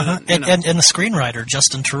in it. And the screenwriter,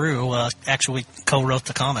 Justin Theroux, actually co-wrote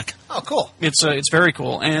the comic. Oh, cool. It's very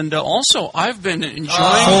cool. And also, I've been enjoying...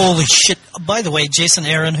 Holy shit. By the way, Jason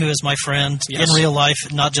Aaron, who is my friend in real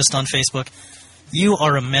life, not just on Facebook, you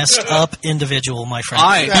are a messed up individual, my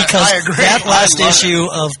friend. Because I agree. that last issue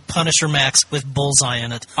of Punisher Max with Bullseye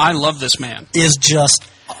in it I love this man. is just...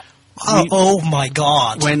 oh my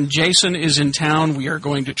God. When Jason is in town, we are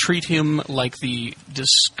going to treat him like the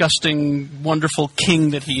disgusting, wonderful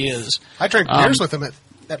king that he is. I drank beers with him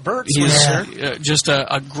at Burt's. He's just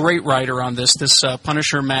a great writer on this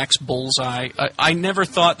Punisher Max Bullseye. I never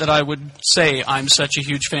thought that I would say I'm such a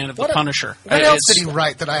huge fan of the Punisher. What else did he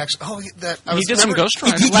write that I actually... He did some Ghost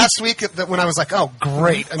Rider. Last week that when I was like, oh,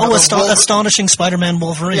 great. Astonishing Spider-Man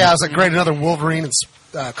Wolverine. Yeah, I was like, great, another Wolverine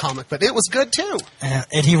comic. But it was good, too.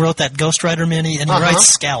 And he wrote that Ghost Rider mini, and he writes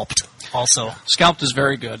Scalped also. Scalped is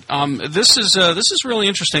very good. This is really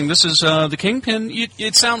interesting. This is the Kingpin.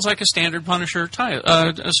 It sounds like a standard Punisher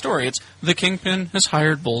story. It's the Kingpin has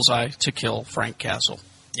hired Bullseye to kill Frank Castle.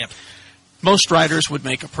 Yep. Most writers would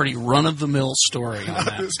make a pretty run-of-the-mill story on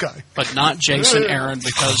that. This guy. But not Jason Aaron,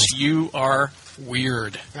 because you are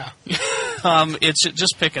weird. Yeah.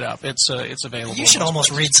 Just pick it up. It's available. You should almost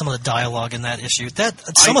read some of the dialogue in that issue.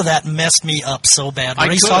 Some of that messed me up so bad. Where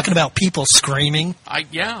he's talking about people screaming.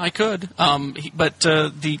 I could. But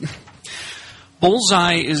the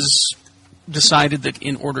Bullseye is decided that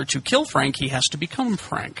in order to kill Frank, he has to become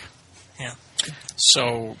Frank. Yeah.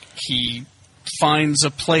 So he finds a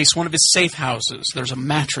place, one of his safe houses. There's a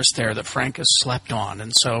mattress there that Frank has slept on,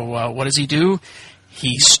 and so what does he do?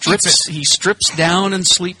 He strips down and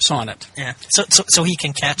sleeps on it. Yeah. So he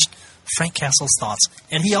can catch Frank Castle's thoughts,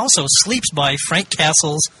 and he also sleeps by Frank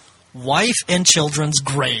Castle's wife and children's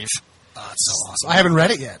grave. Oh, that's so awesome. I haven't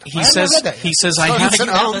read it yet. He says I have to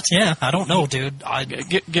have it. Yeah, I don't know, dude.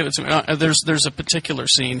 Give it to me. There's a particular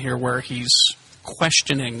scene here where he's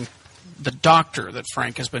questioning the doctor that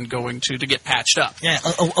Frank has been going to get patched up. Yeah,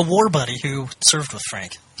 a war buddy who served with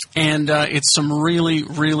Frank. And it's some really,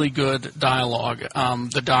 really good dialogue.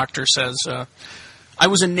 The doctor says, I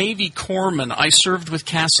was a Navy corpsman. I served with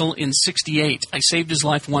Castle in '68. I saved his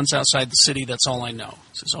life once outside the city. That's all I know.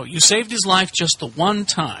 He says, oh, you saved his life just the one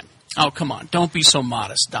time. Oh, come on. Don't be so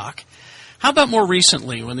modest, Doc. How about more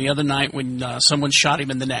recently, when the other night when someone shot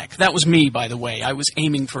him in the neck? That was me, by the way. I was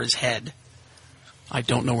aiming for his head. I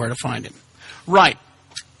don't know where to find him. Right.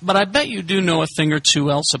 But I bet you do know a thing or two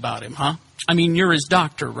else about him, huh? I mean, you're his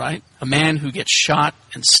doctor, right? A man who gets shot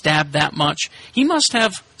and stabbed that much. He must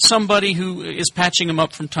have somebody who is patching him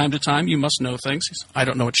up from time to time. You must know things. I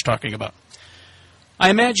don't know what you're talking about. I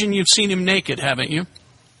imagine you've seen him naked, haven't you?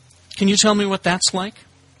 Can you tell me what that's like?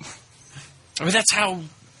 I mean, that's how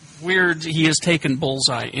weird he has taken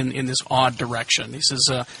Bullseye in this odd direction. He says,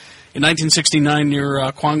 in 1969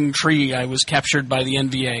 near Quang Tri, I was captured by the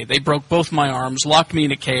NVA. They broke both my arms, locked me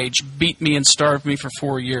in a cage, beat me and starved me for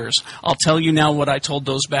 4 years. I'll tell you now what I told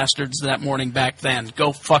those bastards that morning back then.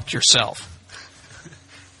 Go fuck yourself.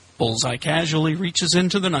 Bullseye casually reaches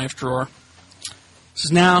into the knife drawer.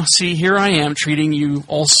 Says, now, see, here I am treating you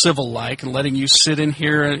all civil-like and letting you sit in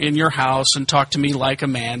here in your house and talk to me like a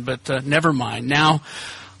man, but never mind. Now,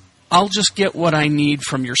 I'll just get what I need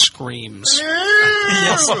from your screams.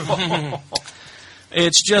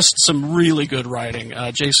 It's just some really good writing.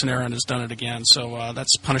 Jason Aaron has done it again, so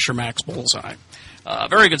that's Punisher Max Bullseye.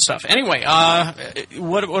 Very good stuff. Anyway,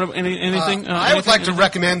 anything? I would like to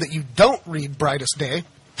recommend that you don't read Brightest Day.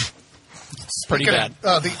 It's pretty bad.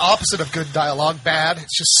 The opposite of good dialogue. Bad.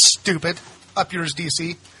 It's just stupid. Up yours,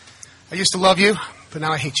 DC. I used to love you, but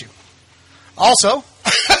now I hate you. Also,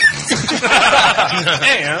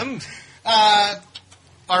 and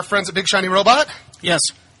our friends at Big Shiny Robot. Yes.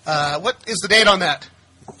 What is the date on that?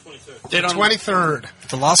 23rd.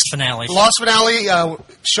 The Lost Finale. The Lost Finale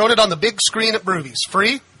showed it on the big screen at Broovies.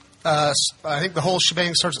 Free. I think the whole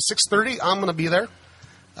shebang starts at 6:30. I'm going to be there.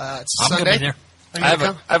 It's I'm Sunday. going to be there.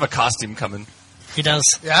 I have a costume coming. He does.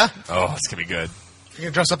 Yeah? Oh, it's going to be good. You're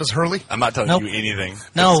going to dress up as Hurley? I'm not telling Nope. you anything.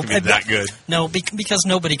 No. It's going to be that good. No, because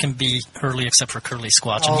nobody can be Hurley except for Curly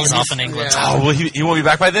Squatch, and he's off in England. yeah. Oh, well, he won't be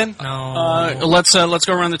back by then? No. Let's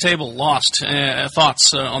go around the table. Lost.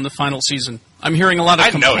 Thoughts on the final season? I'm hearing a lot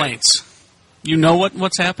of complaints. You know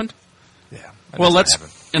what's happened? Yeah. Well,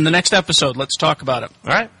 in the next episode, let's talk about it.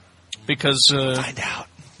 All right. Because find out.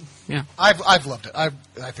 Yeah. I've loved it. I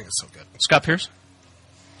think it's so good. Scott Pierce?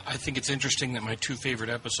 I think it's interesting that my two favorite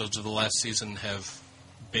episodes of the last season have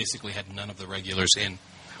basically had none of the regulars in.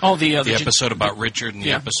 Oh, the episode about Richard and the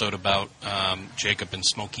Yeah. episode about Jacob and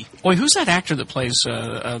Smokey. Boy, who's that actor that plays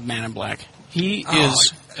Man in Black? He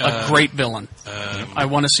is a great villain. I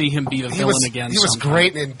want to see him be the villain again. He was sometime.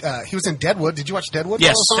 great, and he was in Deadwood. Did you watch Deadwood?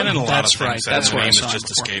 Yes, All the And time? in a lot That's of things, right. that That's where I name saw has him just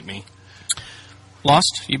before. escaped me.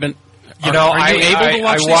 Lost? You've been. You know, are you able to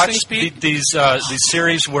watch these watched things, Pete? these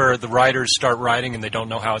series where the writers start writing and they don't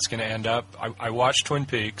know how it's going to end up. I watched Twin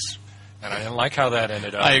Peaks, and I didn't like how that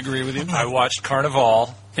ended up. I agree with you. I watched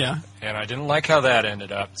Carnival, Yeah. and I didn't like how that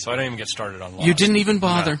ended up, so I didn't even get started on Lost. You didn't even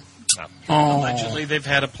bother. No. Oh. Allegedly, they've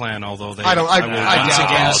had a plan, although they. I don't- I- will I once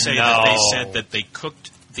doubt again it. say that they said that they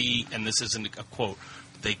cooked and this isn't a quote,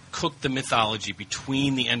 they cooked the mythology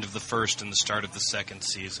between the end of the first and the start of the second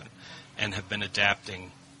season, and have been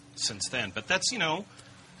adapting since then. But that's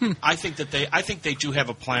I think they do have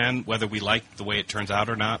a plan. Whether we like the way it turns out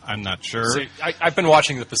or not, I'm not sure. See, I've been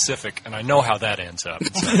watching The Pacific, and I know how that ends up.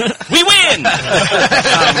 We win.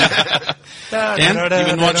 Dan, you've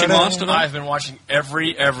been watching Lost at all? I've been watching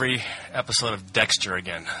every episode of Dexter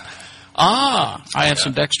again. I have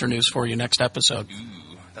some Dexter news for you next episode.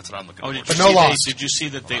 That's what I'm looking Oh, for. did But you, no see Lost. did you see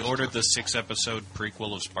that they ordered the 6-episode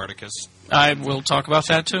prequel of Spartacus? I will talk about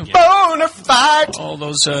that too. Bonafide! All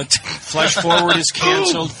those. Flash Forward is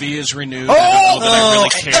canceled. V is renewed. I don't know that I really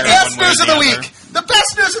care The best one way or news of the the other. week! The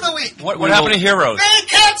best news of the week! What happened to Heroes? They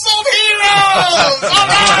canceled Heroes! All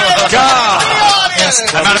right! God. The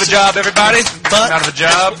audience! I'm out of a job, everybody. I'm out of a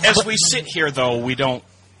job. As we sit here, though, we don't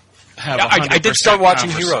have. I did start 100% watching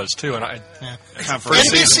converse- Heroes too, and I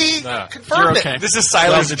NBC Yeah. confirmed You're it. okay. This is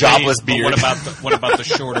Well, Siler's did jobless but beard. what about the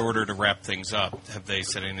short order to wrap things up? Have they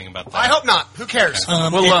said anything about that? I hope not. Who cares?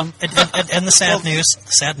 And the sad news.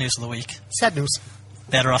 The sad news of the week. Sad news.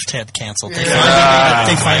 Better Off Ted canceled. They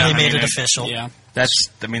Yeah. finally I made mean, it official. Yeah. That's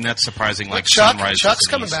surprising. Like Chuck, Sunrise. Chuck's is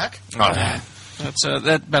an coming easy- back. That's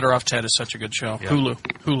that Better Off Ted is such a good show.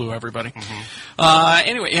 Hulu, everybody.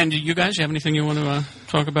 Anyway, and you guys, you have anything you want to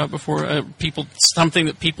talk about before something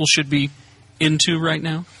that people should be into right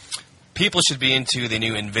now? People should be into the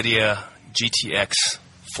new NVIDIA GTX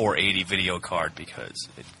 480 video card because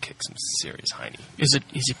it kicks some serious hiney. Is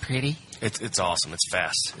it pretty? It's awesome. It's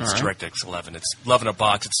fast. It's All right. DirectX 11. It's love in a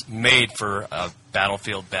box. It's made for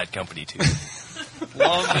Battlefield Bad Company 2.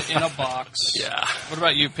 Love in a box. Yeah. What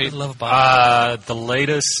about you, Pete? Love a box. the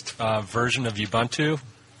latest version of Ubuntu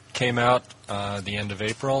came out the end of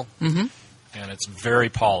April, and it's very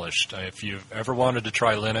polished. If you've ever wanted to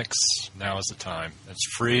try Linux, now is the time. It's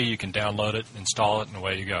free. You can download it, install it, and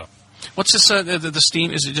away you go. What's this? The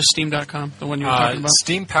Steam? Is it just Steam.com? The one you were talking about?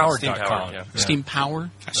 SteamPowered.com. SteamPowered, yeah. Steam Power.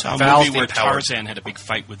 I saw a Valve movie where powered. Tarzan had a big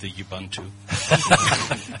fight with the Ubuntu.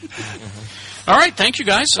 All right, thank you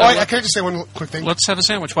guys. Oh, can I just say one quick thing? Let's have a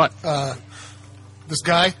sandwich. What? This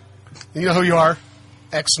guy, you know who you are.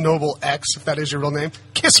 X Noble X, if that is your real name,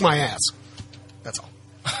 kiss my ass. That's all.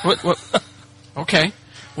 What? Okay.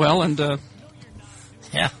 Well, and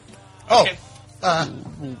yeah. Oh,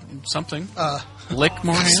 something. Lick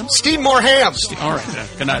more hams. Steam more hams. All right.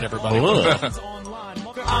 Good night, everybody.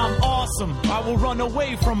 I'm awesome. I will run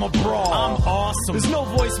away from a brawl. I'm awesome. There's no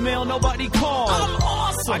voicemail, nobody calls. I'm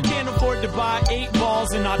awesome. I can't afford to buy 8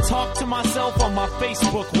 balls, and I talk to myself on my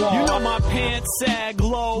Facebook wall. You know my pants sag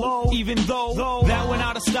low, even though that went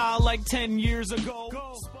out of style like 10 years ago.